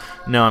my life.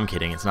 No, I'm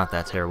kidding. It's not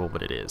that terrible,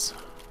 but it is.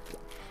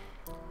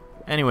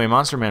 Anyway,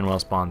 Monster Manuel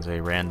spawns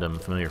a random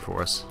familiar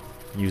force.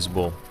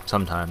 Usable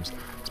sometimes.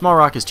 Small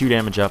rock is 2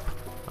 damage up,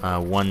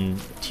 1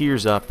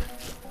 tears up,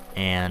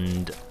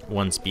 and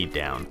 1 speed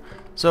down.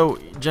 So,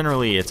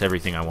 generally, it's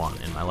everything I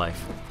want in my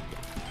life.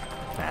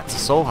 That's a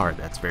soul heart.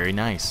 That's very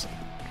nice.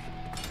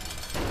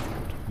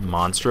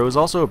 Monstro is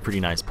also a pretty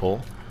nice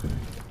pull.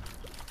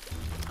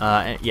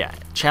 Yeah,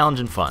 challenge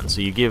and fun.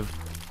 So you give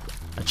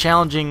a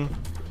challenging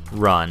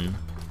run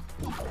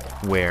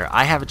where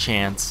I have a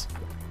chance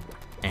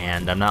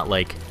and I'm not,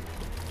 like,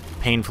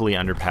 painfully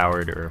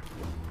underpowered or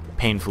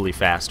painfully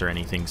fast or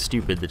anything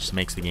stupid that just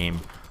makes the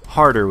game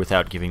harder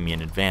without giving me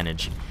an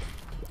advantage.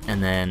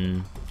 And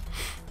then...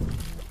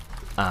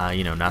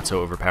 you know, not so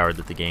overpowered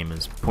that the game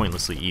is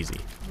pointlessly easy.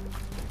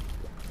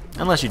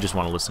 Unless you just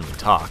want to listen to me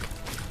talk.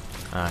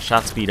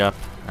 Shot speed up,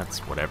 that's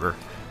whatever.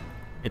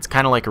 It's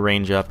kind of like a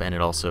range up, and it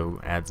also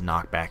adds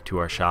knockback to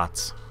our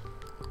shots.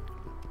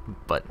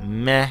 But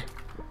meh.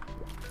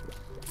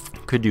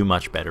 Could do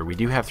much better. We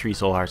do have 3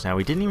 soul hearts now.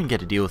 We didn't even get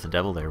to deal with the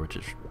devil there, which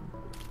is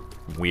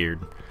weird.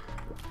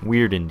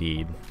 Weird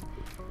indeed.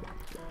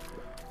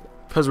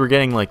 Because we're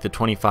getting like the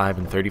 25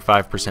 and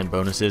 35%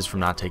 bonuses from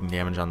not taking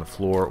damage on the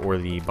floor or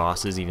the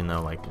bosses, even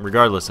though, like,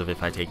 regardless of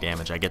if I take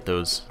damage, I get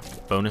those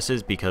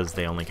bonuses because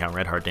they only count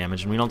red heart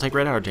damage, and we don't take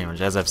red heart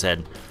damage, as I've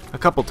said a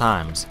couple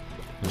times.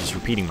 I'm just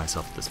repeating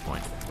myself at this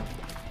point.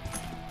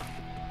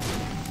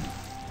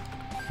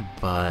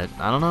 But,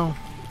 I don't know.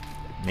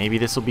 Maybe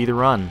this will be the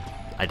run.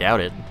 I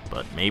doubt it,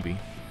 but maybe.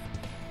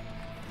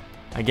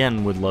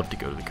 Again, would love to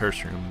go to the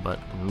curse room, but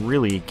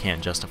really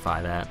can't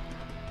justify that.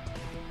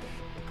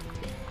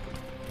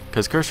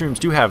 Because curse rooms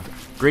do have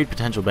great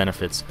potential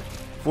benefits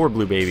for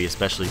Blue Baby,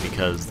 especially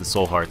because the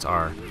soul hearts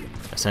are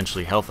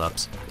essentially health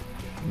ups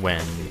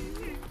when,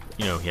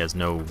 you know, he has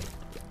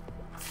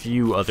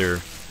few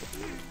other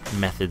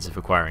methods of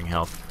acquiring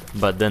health.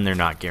 but then they're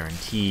not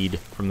guaranteed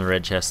from the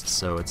red chests,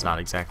 so it's not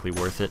exactly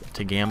worth it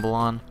to gamble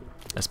on,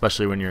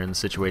 especially when you're in the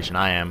situation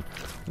I am,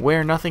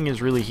 where nothing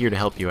is really here to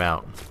help you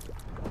out.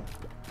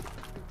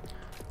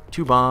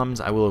 2 bombs.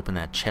 I will open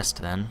that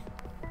chest then.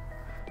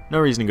 No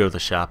reason to go to the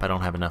shop. I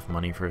don't have enough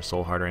money for a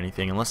soul heart or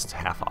anything, unless it's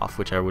half off,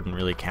 which I wouldn't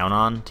really count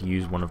on to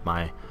use one of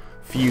my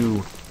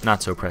few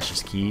not so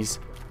precious keys.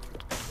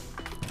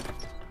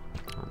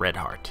 Red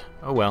heart.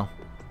 Oh well.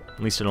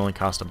 At least it only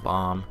cost a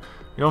bomb.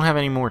 We don't have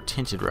any more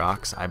tinted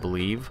rocks, I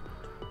believe.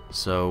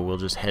 So we'll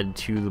just head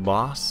to the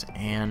boss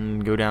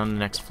and go down to the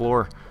next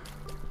floor.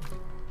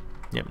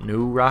 Yep, no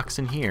rocks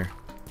in here.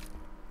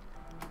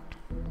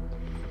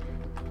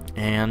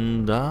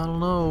 And I don't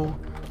know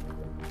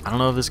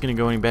if this is going to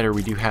go any better.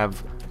 We do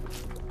have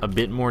a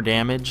bit more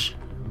damage,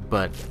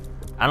 but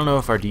I don't know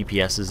if our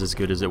DPS is as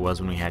good as it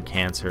was when we had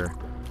cancer.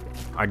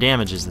 Our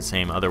damage is the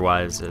same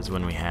otherwise as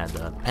when we had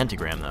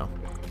pentagram though.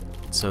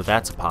 So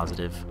that's a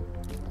positive.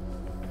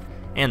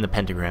 And the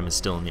pentagram is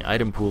still in the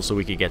item pool, so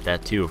we could get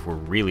that too if we're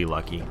really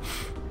lucky.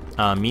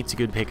 Meat's a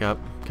good pickup,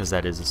 because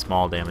that is a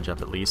small damage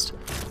up at least.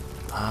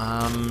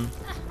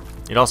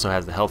 It also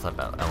has the health up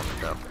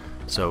element though,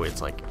 so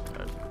it's like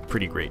a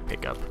pretty great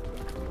pickup.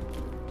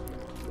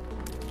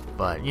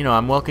 But, you know,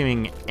 I'm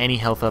welcoming any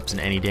health ups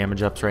and any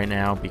damage ups right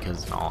now,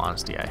 because in all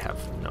honesty I have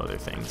no other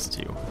things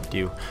to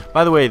do.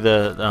 By the way,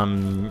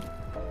 the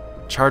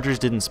chargers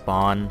didn't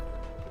spawn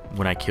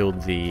when I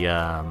killed the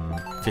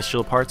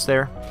fistula parts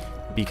there,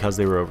 because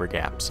they were over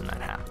gaps, and that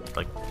happened.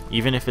 Like,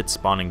 even if it's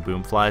spawning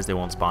boom flies, they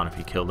won't spawn if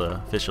you kill the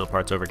fistula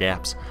parts over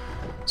gaps.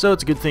 So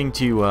it's a good thing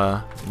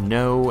to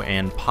know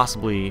and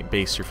possibly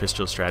base your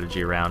fistula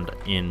strategy around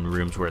in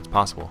rooms where it's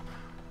possible,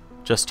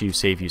 just to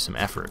save you some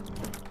effort.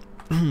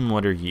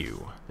 What are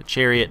you? The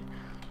chariot.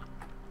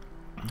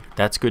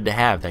 That's good to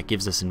have. That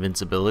gives us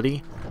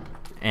invincibility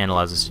and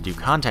allows us to do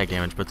contact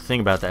damage, but the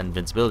thing about that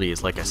invincibility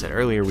is, like I said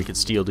earlier, we could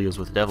steal deals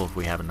with the devil if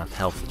we have enough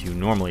health to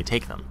normally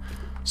take them.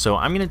 So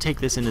I'm going to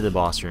take this into the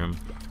boss room,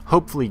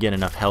 hopefully get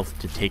enough health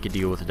to take a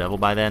deal with the devil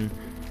by then,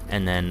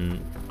 and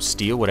then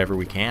steal whatever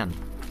we can.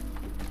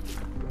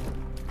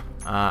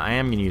 I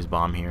am going to use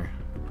bomb here.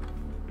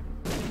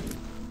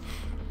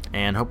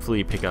 And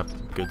hopefully pick up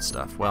good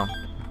stuff. Well,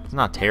 it's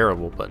not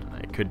terrible, but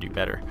I could do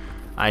better.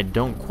 I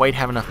don't quite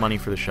have enough money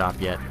for the shop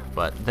yet,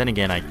 but then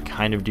again I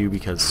kind of do,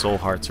 because soul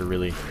hearts are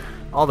really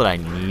all that I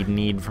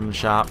need from the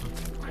shop.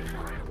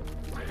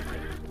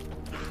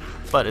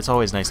 But it's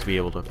always nice to be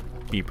able to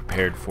be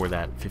prepared for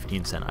that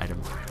 15-cent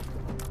item.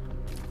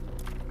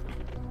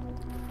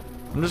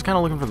 I'm just kind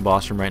of looking for the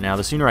boss room right now.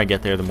 The sooner I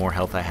get there, the more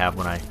health I have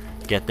when I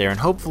get there, and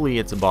hopefully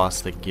it's a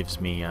boss that gives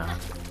me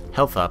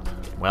health up.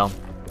 Well,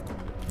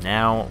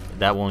 now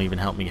that won't even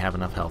help me have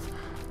enough health.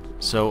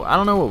 So I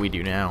don't know what we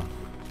do now.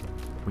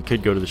 We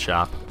could go to the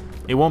shop.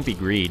 It won't be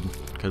greed,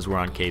 because we're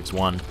on caves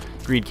 1.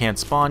 Greed can't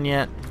spawn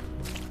yet,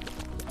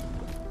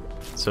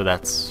 so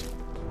that's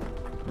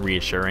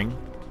reassuring.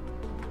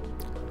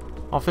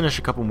 I'll finish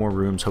a couple more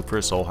rooms, hope for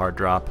a soul heart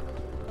drop.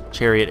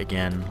 Chariot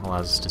again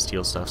allows us to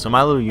steal stuff. So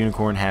my little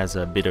unicorn has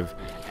a bit of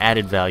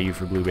added value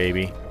for Blue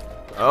Baby.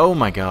 Oh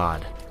my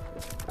god.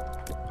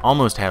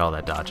 Almost had all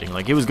that dodging.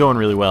 Like, it was going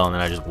really well, and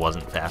then I just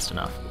wasn't fast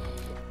enough.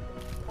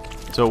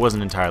 So it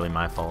wasn't entirely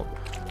my fault.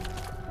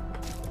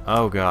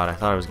 Oh god, I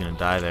thought I was going to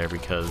die there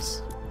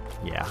because,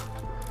 yeah.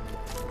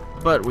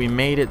 But we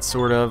made it,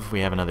 sort of.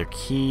 We have another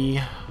key.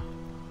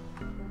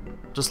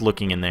 Just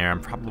looking in there,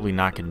 I'm probably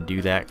not going to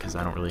do that because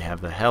I don't really have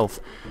the health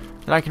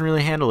that I can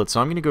really handle it. So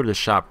I'm going to go to the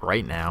shop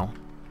right now.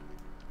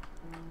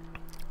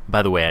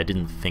 By the way, I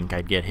didn't think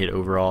I'd get hit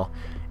overall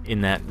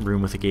in that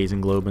room with the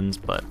gazing globins,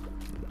 but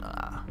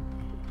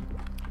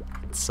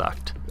it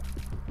sucked.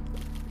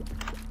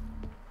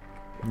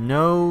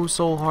 No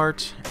soul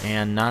heart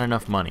and not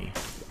enough money.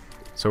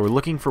 So we're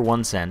looking for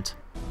 1 cent.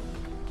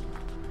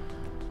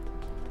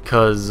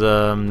 Because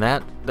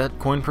that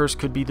coin purse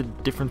could be the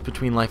difference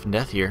between life and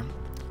death here.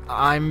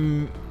 I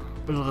mean,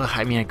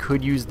 I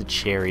could use the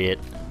chariot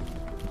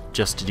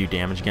just to do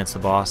damage against the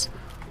boss.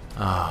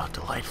 Oh,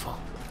 delightful.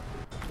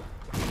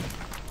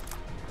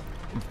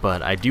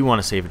 But I do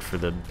want to save it for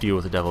the deal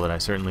with the devil that I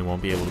certainly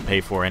won't be able to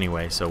pay for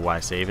anyway, so why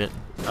save it?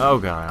 Oh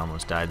god, I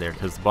almost died there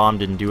because the bomb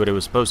didn't do what it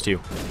was supposed to.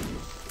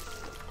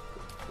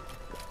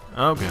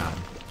 Oh god.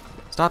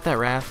 Stop that,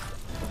 Wrath.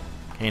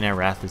 Okay, now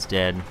Wrath is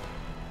dead.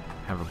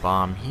 I have a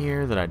bomb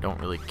here that I don't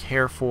really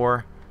care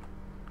for.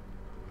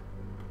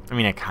 I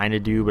mean, I kind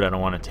of do, but I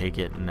don't want to take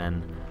it and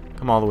then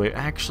come all the way.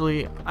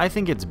 Actually, I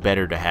think it's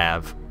better to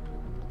have.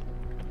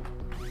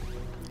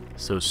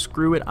 So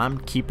screw it, I'm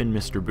keeping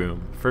Mr.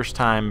 Boom. First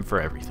time for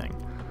everything.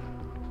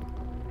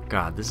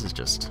 God, this is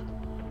just...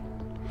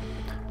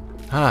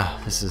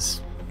 this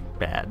is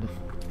bad.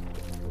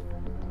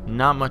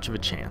 Not much of a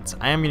chance.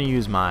 I am going to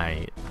use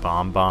my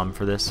bomb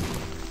for this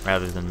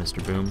rather than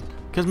Mr. Boom,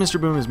 because Mr.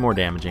 Boom is more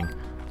damaging.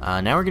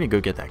 Now we're going to go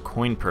get that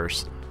coin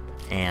purse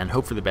and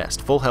hope for the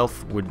best. Full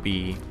health would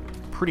be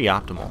pretty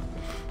optimal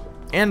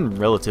and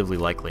relatively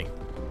likely.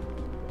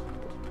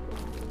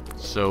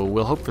 So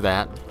we'll hope for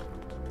that.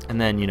 And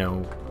then, you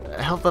know,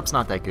 health up's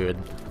not that good.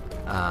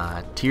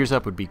 Tears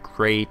up would be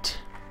great.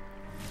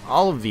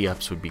 All of the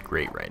ups would be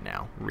great right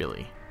now,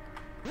 really.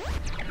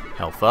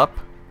 Health up.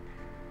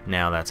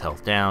 Now that's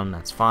health down,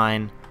 that's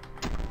fine.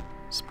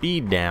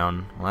 Speed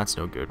down, well that's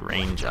no good.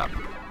 Range up.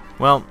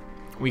 Well,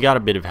 we got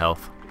a bit of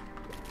health.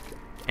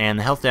 And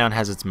the health down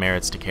has its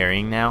merits to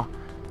carrying now,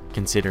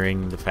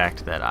 considering the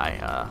fact that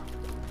I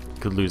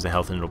could lose the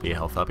health and it'll be a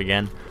health up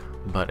again.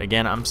 But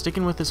again, I'm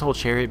sticking with this whole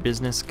chariot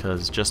business,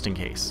 because just in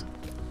case.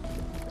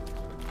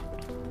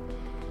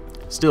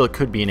 Still, it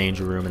could be an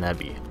angel room, and that'd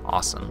be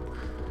awesome.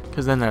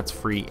 Because then that's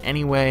free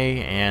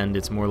anyway, and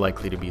it's more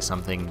likely to be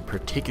something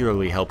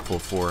particularly helpful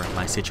for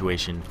my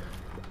situation,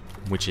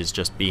 which is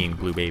just being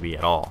Blue Baby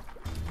at all.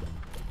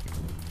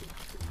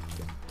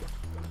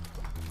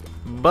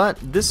 But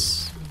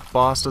this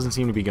boss doesn't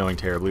seem to be going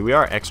terribly. We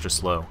are extra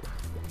slow.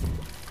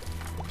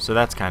 So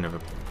that's kind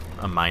of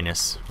a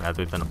minus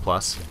rather than a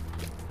plus.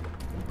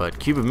 But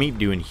Cube of Meat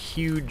doing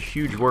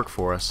huge work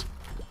for us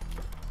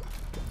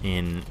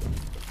in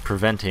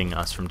preventing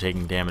us from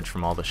taking damage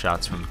from all the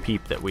shots from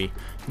Peep that we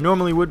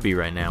normally would be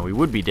right now. We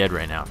would be dead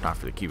right now if not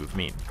for the Cube of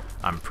Meat,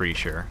 I'm pretty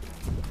sure.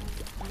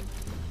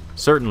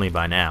 Certainly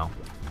by now.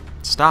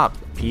 Stop,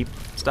 Peep.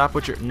 Stop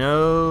what you're...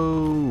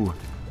 No!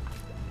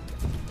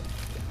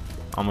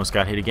 Almost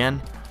got hit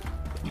again.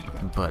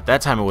 But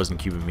that time it wasn't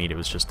Cube of Meat, it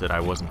was just that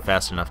I wasn't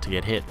fast enough to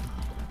get hit.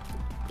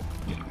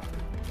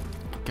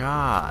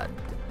 God.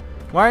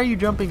 Why are you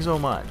jumping so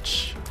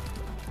much?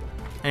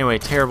 Anyway,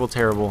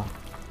 terrible.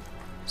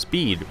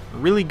 Speed,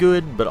 really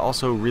good, but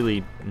also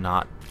really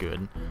not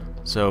good.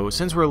 So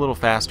since we're a little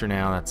faster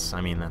now, that's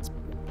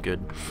good.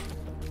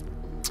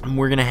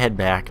 We're gonna head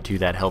back to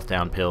that health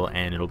down pill,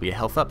 and it'll be a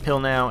health up pill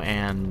now,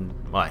 and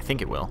well, I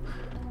think it will.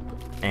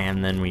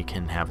 And then we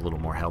can have a little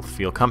more health,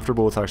 feel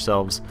comfortable with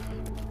ourselves,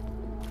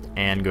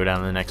 and go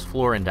down to the next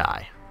floor and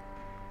die.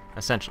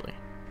 Essentially.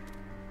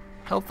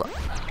 Health up.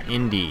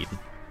 Indeed.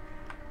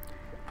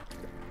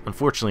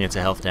 Unfortunately, it's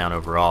a health down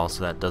overall,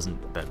 so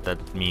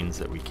that means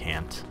that we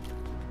can't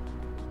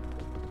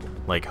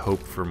like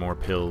hope for more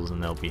pills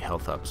and there'll be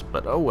health ups.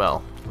 But oh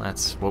well,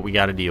 that's what we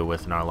got to deal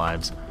with in our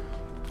lives.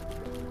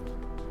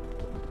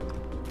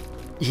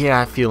 Yeah,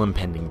 I feel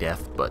impending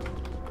death, but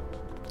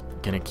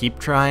gonna keep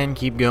trying,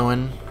 keep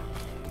going.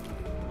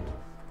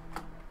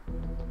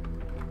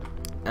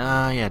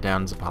 Yeah,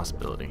 down's a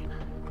possibility.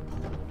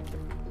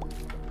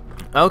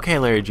 Okay,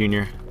 Larry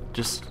Jr.,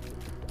 just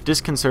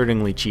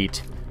disconcertingly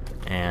cheat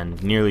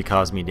and nearly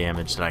cause me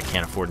damage that I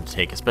can't afford to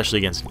take, especially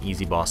against an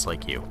easy boss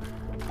like you.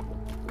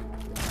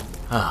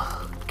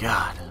 Oh,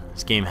 God.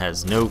 This game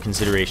has no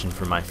consideration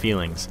for my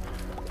feelings.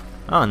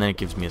 Oh, and then it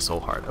gives me a soul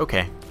heart.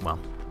 Okay, well,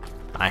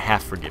 I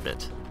half forgive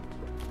it.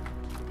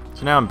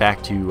 So now I'm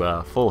back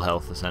to full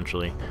health,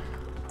 essentially.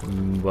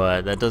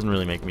 But that doesn't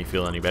really make me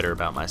feel any better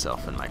about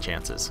myself and my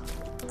chances.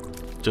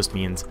 Just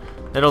means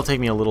that it'll take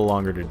me a little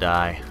longer to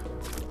die.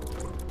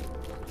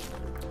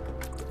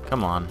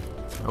 Come on.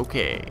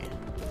 Okay.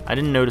 I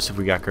didn't notice if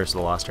we got Curse of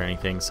the Lost or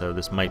anything, so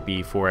this might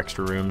be 4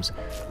 extra rooms.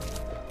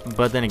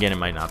 But then again, it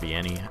might not be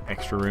any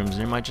extra rooms,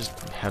 and it might just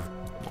have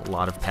a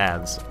lot of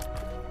paths.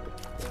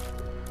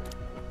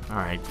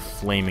 Alright,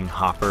 Flaming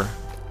Hopper.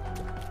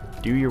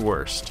 Do your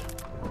worst.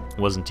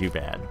 Wasn't too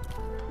bad.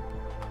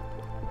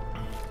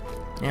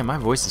 Yeah, my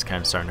voice is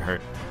kind of starting to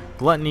hurt.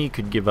 Gluttony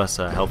could give us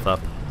a health up.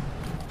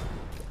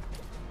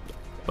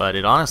 But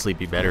it'd honestly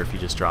be better if you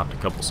just dropped a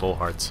couple soul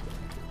hearts.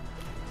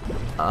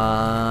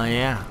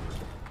 Yeah.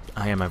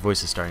 Oh yeah, my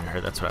voice is starting to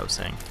hurt, that's what I was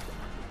saying.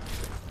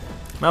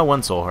 Well,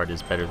 1 soul heart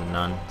is better than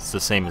none. It's the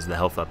same as the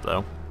health up,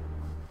 though.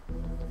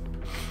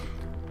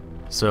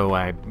 So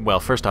well,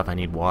 first off, I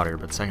need water,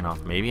 but second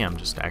off, maybe I'm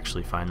just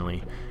actually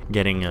finally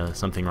getting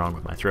something wrong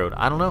with my throat.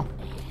 I don't know.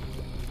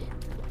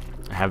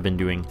 I have been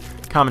doing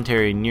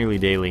commentary nearly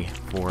daily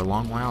for a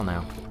long while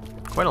now.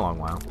 Quite a long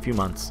while, a few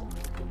months.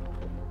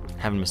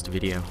 Haven't missed a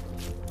video.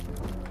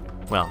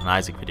 Well, an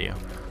Isaac video.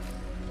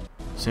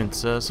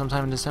 Since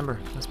sometime in December.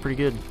 That's pretty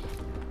good.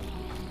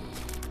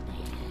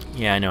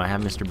 Yeah, I know, I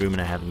have Mr. Boom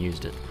and I haven't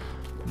used it.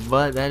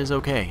 But that is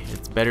okay.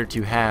 It's better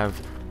to have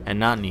and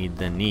not need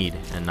than need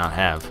and not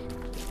have.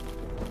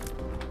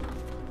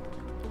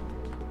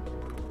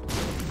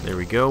 There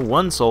we go,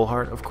 1 soul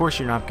heart. Of course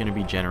you're not going to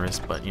be generous,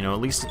 but you know, at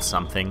least it's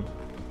something.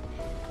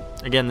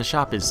 Again, the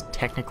shop is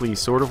technically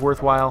sort of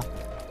worthwhile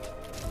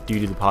due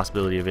to the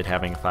possibility of it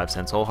having a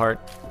 5-cent soul heart,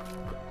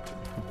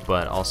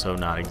 but also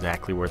not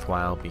exactly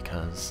worthwhile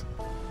because,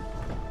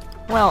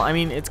 well, I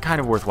mean, it's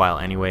kind of worthwhile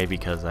anyway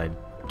because I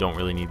don't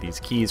really need these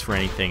keys for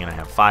anything and I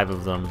have 5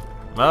 of them.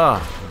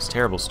 Ugh, it was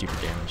terrible, stupid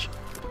damage.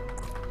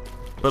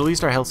 But at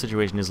least our health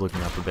situation is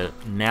looking up a bit.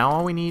 Now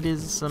all we need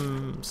is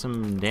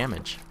some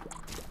damage.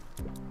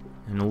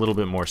 And a little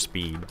bit more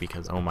speed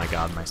because, oh my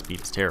god, my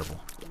speed is terrible.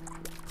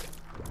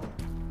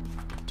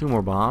 2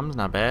 more bombs,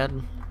 not bad.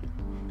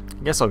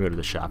 I guess I'll go to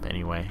the shop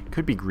anyway.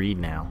 Could be greed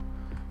now.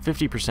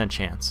 50%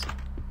 chance.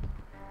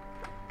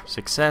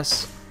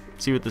 Success.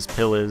 See what this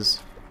pill is.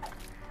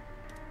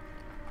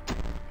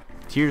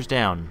 Tears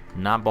down,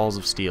 not balls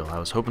of steel. I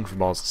was hoping for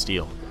balls of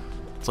steel.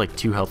 It's like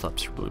 2 health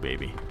ups for Blue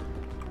Baby.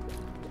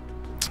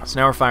 So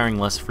now we're firing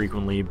less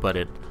frequently, but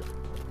it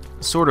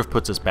sort of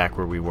puts us back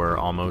where we were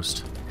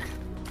almost.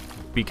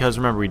 Because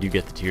remember, we do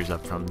get the tears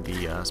up from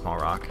the small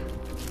rock.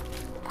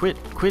 Quit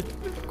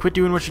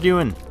doing what you're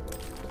doing.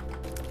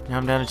 Now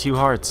I'm down to 2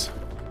 hearts.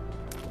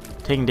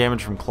 Taking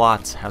damage from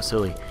clots, how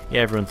silly.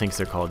 Yeah, everyone thinks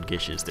they're called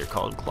gishes. They're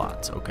called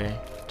clots, okay?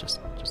 Just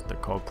they're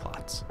called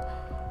clots.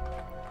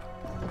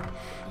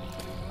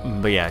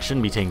 But yeah, I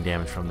shouldn't be taking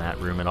damage from that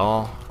room at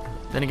all.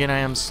 Then again, I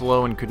am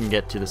slow and couldn't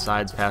get to the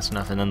sides fast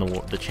enough, and then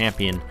the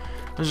champion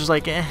was just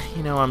like,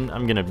 you know,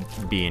 I'm gonna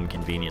be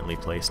inconveniently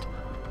placed.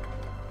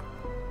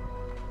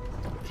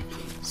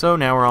 So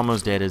now we're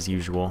almost dead as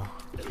usual.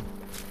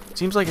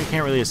 Seems like I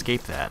can't really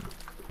escape that.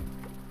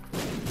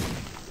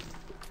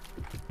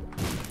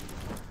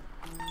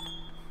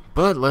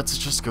 But let's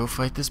just go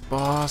fight this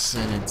boss,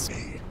 and it's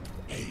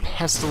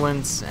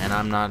Pestilence, and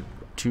I'm not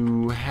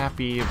too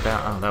happy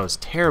about... Oh, that was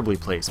terribly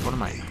placed. What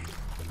am I...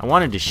 I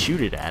wanted to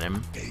shoot it at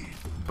him,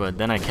 but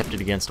then I kept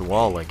it against a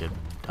wall like a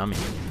dummy.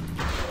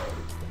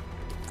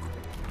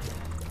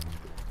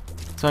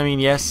 So, I mean,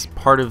 yes,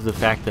 part of the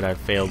fact that I've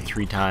failed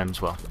 3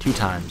 times, well, 2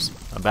 times,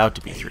 about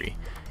to be 3,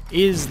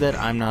 is that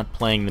I'm not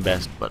playing the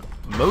best, but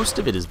most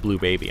of it is Blue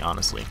Baby,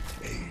 honestly.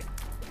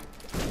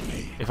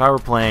 If I were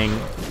playing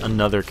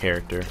another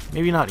character,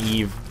 maybe not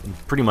Eve,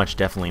 pretty much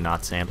definitely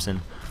not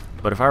Samson,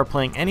 but if I were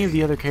playing any of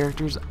the other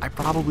characters, I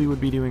probably would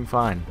be doing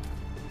fine.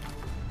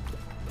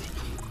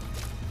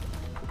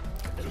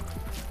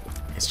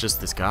 It's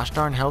just this gosh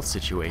darn health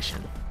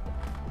situation.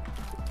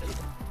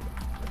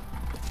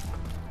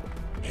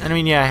 And I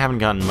mean, yeah, I haven't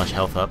gotten much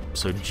health up,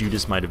 so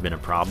Judas might have been a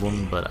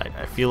problem, but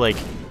I feel like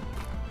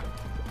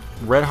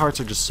red hearts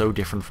are just so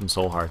different from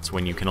soul hearts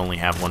when you can only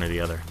have one or the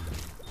other.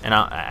 And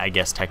I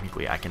guess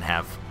technically I can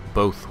have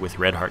both with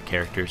red heart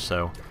characters,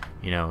 so,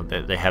 you know,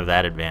 they have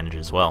that advantage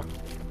as well.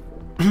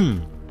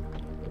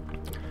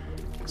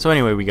 So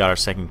anyway, we got our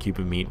second cube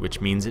of meat, which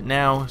means it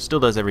now still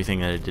does everything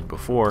that it did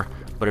before,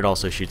 but it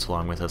also shoots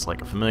along with us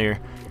like a familiar.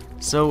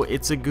 So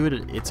it's a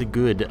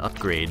good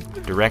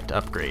upgrade, direct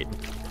upgrade.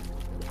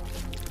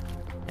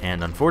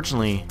 And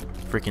unfortunately,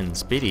 frickin'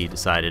 Spitty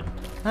decided,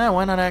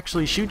 why not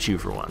actually shoot you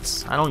for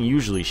once? I don't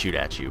usually shoot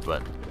at you,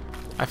 but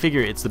I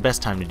figure it's the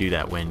best time to do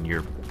that when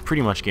you're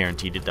pretty much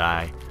guaranteed to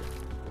die.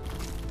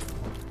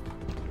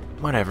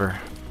 Whatever.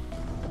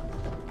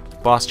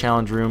 Boss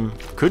challenge room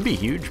could be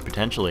huge,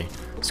 potentially.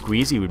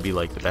 Squeezy would be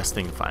like the best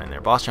thing to find in there.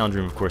 Boss challenge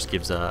room, of course,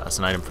 gives us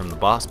an item from the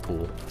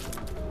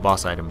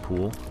boss item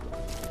pool.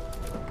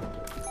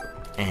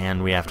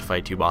 And we have to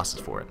fight 2 bosses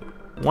for it.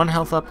 1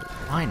 health up,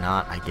 why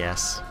not, I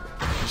guess.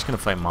 I'm just gonna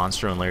fight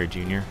Monstro and Larry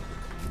Jr.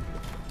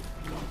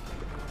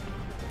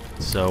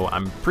 So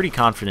I'm pretty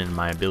confident in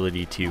my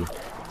ability to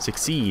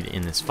succeed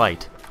in this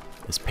fight,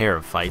 this pair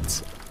of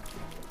fights.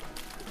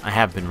 I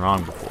have been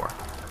wrong before.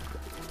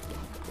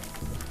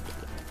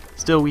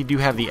 Still, we do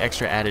have the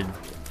extra added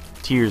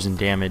tears and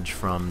damage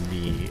from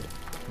the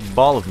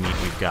ball of meat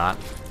we've got.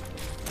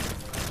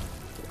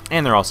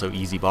 And they're also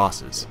easy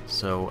bosses,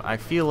 so I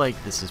feel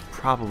like this is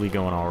probably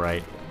going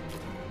alright.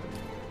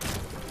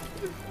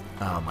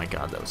 Oh my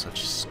god, that was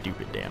such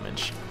stupid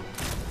damage.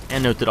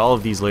 And note that all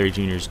of these Larry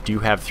Jr.'s do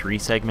have 3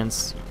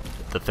 segments.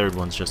 The third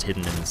one's just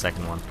hidden in the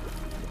second one.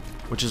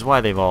 Which is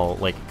why they've all,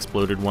 like,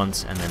 exploded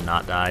once and then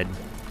not died.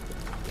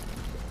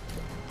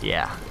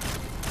 Yeah.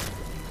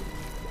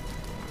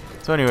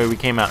 So anyway, we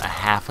came out a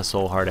half a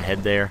soul heart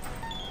ahead there,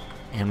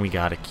 and we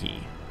got a key.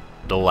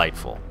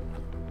 Delightful.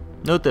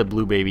 Note that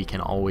Blue Baby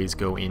can always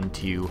go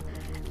into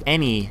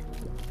any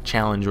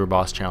challenge or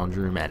boss challenge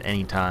room at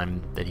any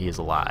time that he is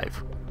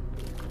alive.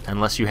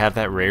 Unless you have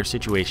that rare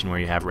situation where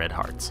you have red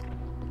hearts.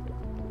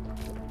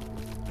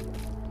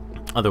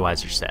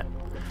 Otherwise, you're set.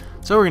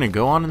 So we're going to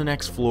go on to the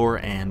next floor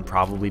and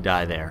probably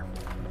die there.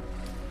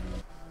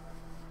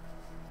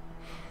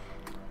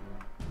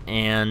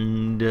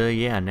 And,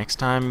 yeah, next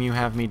time you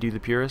have me do the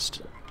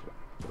Purist,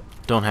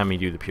 don't have me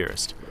do the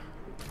Purist.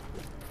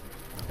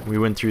 We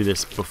went through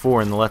this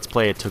before in the Let's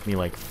Play. It took me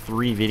like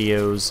 3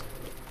 videos.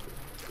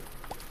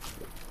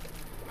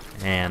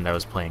 And I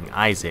was playing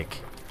Isaac.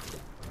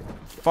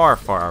 Far,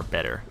 far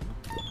better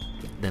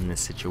than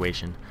this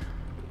situation.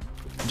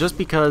 Just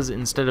because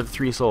instead of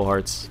 3 soul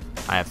hearts,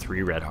 I have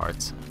 3 red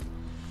hearts.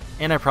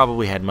 And I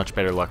probably had much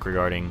better luck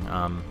regarding,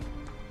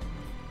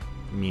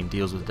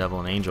 deals with devil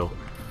and angel.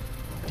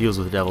 Deals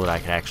with the devil that I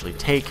could actually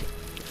take.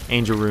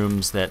 Angel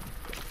rooms that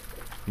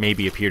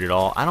maybe appeared at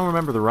all. I don't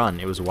remember the run.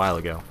 It was a while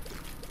ago.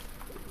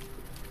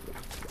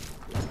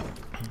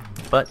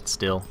 But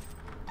still.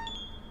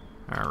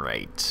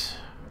 Alright.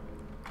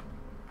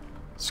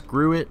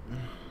 Screw it.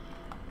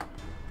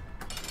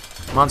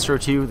 Monstro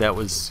 2, that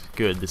was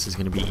good. This is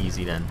going to be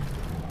easy then.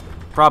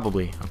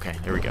 Probably. Okay,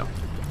 there we go.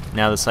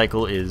 Now the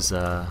cycle is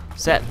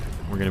set.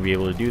 We're going to be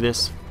able to do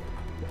this.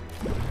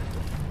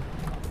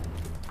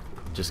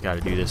 Just got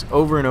to do this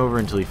over and over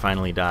until he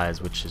finally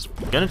dies, which is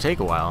going to take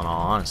a while in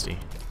all honesty.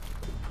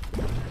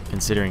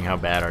 Considering how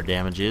bad our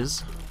damage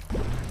is.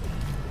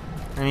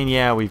 I mean,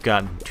 yeah, we've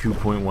gotten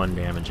 2.1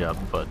 damage up,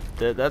 but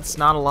that's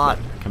not a lot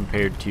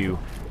compared to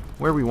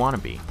where we want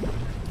to be.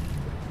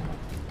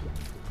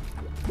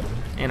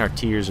 And our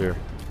tiers are,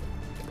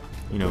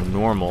 you know,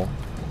 normal,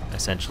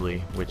 essentially,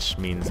 which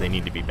means they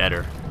need to be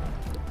better.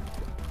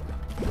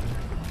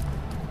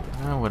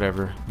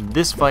 Whatever.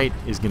 This fight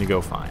is going to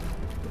go fine.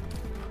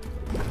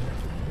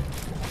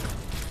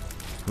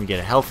 We get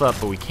a health up,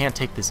 but we can't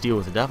take this deal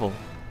with the devil.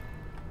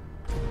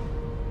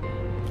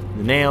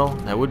 The nail,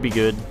 that would be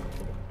good,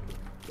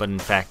 but in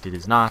fact it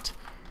is not,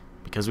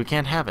 because we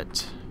can't have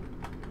it.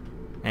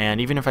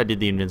 And even if I did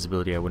the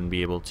invincibility, I wouldn't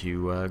be able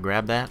to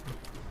grab that.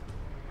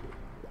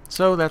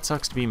 So that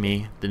sucks to be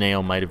me. The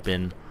nail might have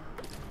been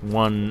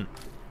one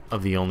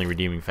of the only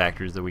redeeming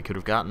factors that we could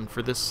have gotten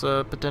for this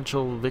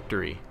potential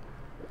victory.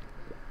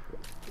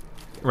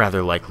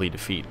 Rather likely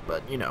defeat,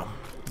 but you know,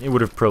 it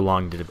would have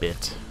prolonged it a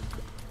bit.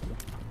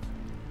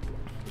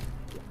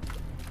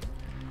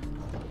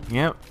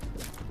 Yep,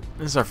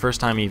 this is our first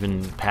time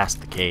even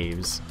past the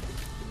caves.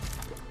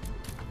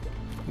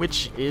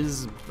 Which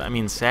is, I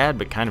mean, sad,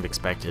 but kind of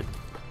expected.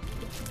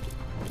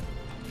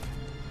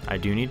 I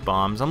do need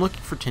bombs. I'm looking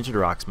for tinted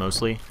rocks,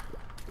 mostly.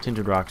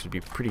 Tinted rocks would be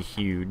pretty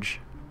huge.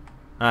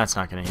 That's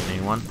not going to hit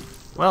anyone.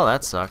 Well,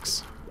 that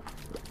sucks.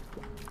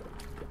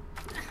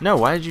 No,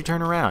 why did you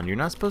turn around? You're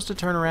not supposed to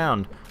turn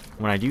around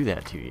when I do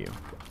that to you.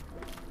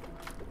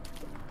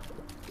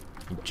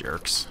 You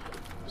jerks.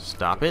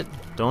 Stop it.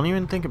 Don't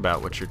even think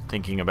about what you're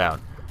thinking about.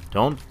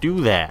 Don't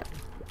do that.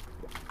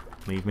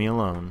 Leave me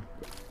alone.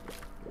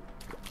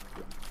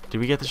 Did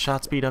we get the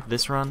shot speed up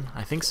this run?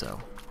 I think so.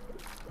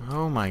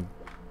 Oh my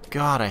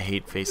god, I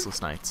hate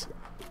Faceless Knights.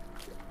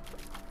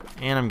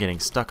 And I'm getting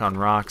stuck on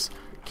rocks.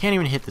 Can't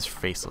even hit this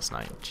Faceless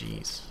Knight.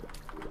 Jeez.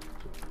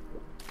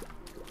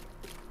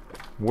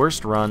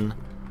 Worst run.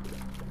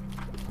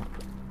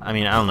 I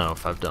mean, I don't know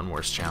if I've done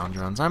worse challenge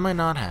runs. I might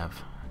not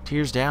have.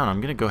 Tears down.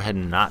 I'm going to go ahead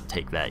and not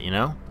take that, you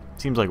know?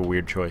 Seems like a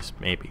weird choice,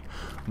 maybe.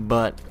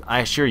 But I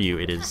assure you,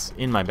 it is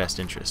in my best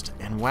interest.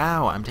 And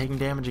wow, I'm taking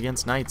damage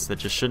against knights that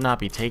just should not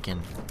be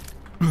taken.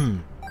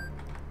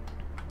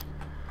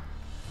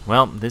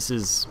 Well, this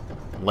is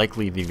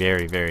likely the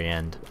very, very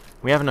end.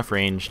 We have enough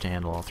range to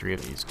handle all three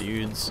of these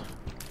dudes.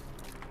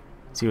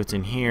 See what's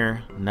in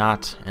here.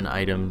 Not an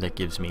item that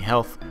gives me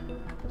health.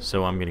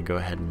 So I'm going to go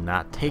ahead and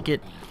not take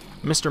it.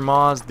 Mr.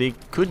 Maws, they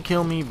could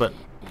kill me, but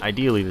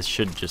ideally this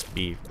should just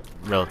be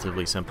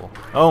relatively simple.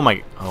 Oh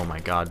my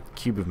god.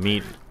 Cube of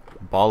meat.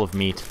 Ball of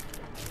meat.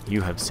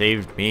 You have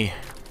saved me.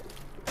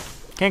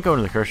 Can't go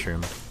into the curse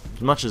room.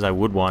 As much as I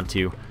would want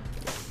to.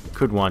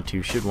 Could want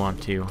to. Should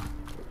want to.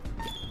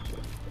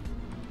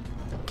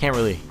 Can't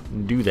really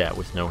do that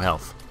with no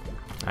health.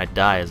 I'd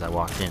die as I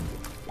walked in.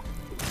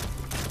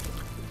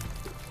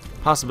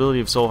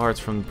 Possibility of soul hearts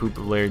from the poop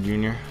of Larry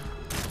Jr.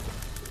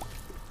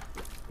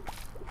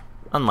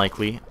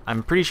 Unlikely.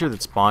 I'm pretty sure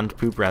that spawned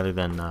poop rather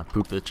than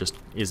poop that just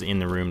is in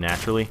the room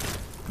naturally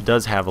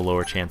does have a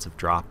lower chance of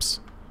drops.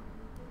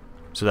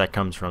 So that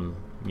comes from,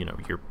 you know,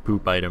 your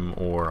poop item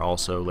or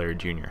also Larry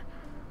Jr.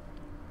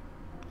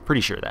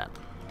 Pretty sure that.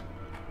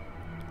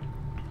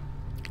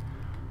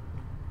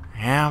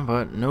 Yeah,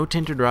 but no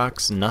tinted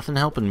rocks, nothing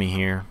helping me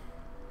here.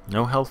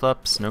 No health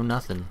ups, no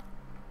nothing.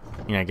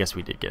 I mean, I guess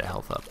we did get a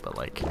health up, but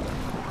like,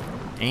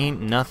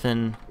 ain't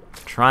nothing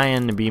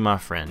trying to be my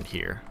friend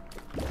here.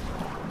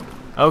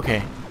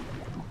 Okay.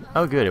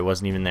 Oh, good, it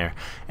wasn't even there.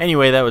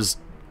 Anyway, that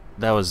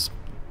was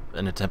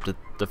an attempt at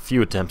a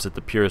few attempts at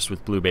the Purist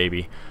with Blue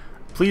Baby.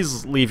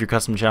 Please leave your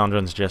custom challenge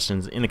run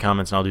suggestions in the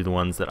comments, and I'll do the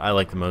ones that I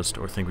like the most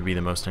or think would be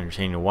the most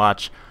entertaining to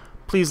watch.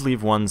 Please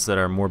leave ones that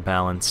are more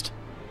balanced,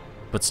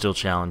 but still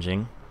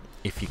challenging,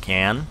 if you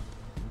can.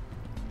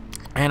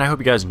 And I hope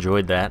you guys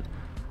enjoyed that.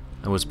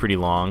 It was pretty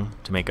long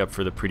to make up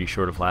for the pretty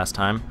short of last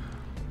time.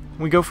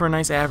 We go for a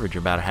nice average,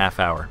 about a half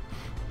hour.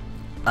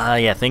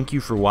 Yeah, thank you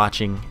for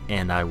watching,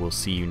 and I will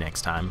see you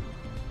next time.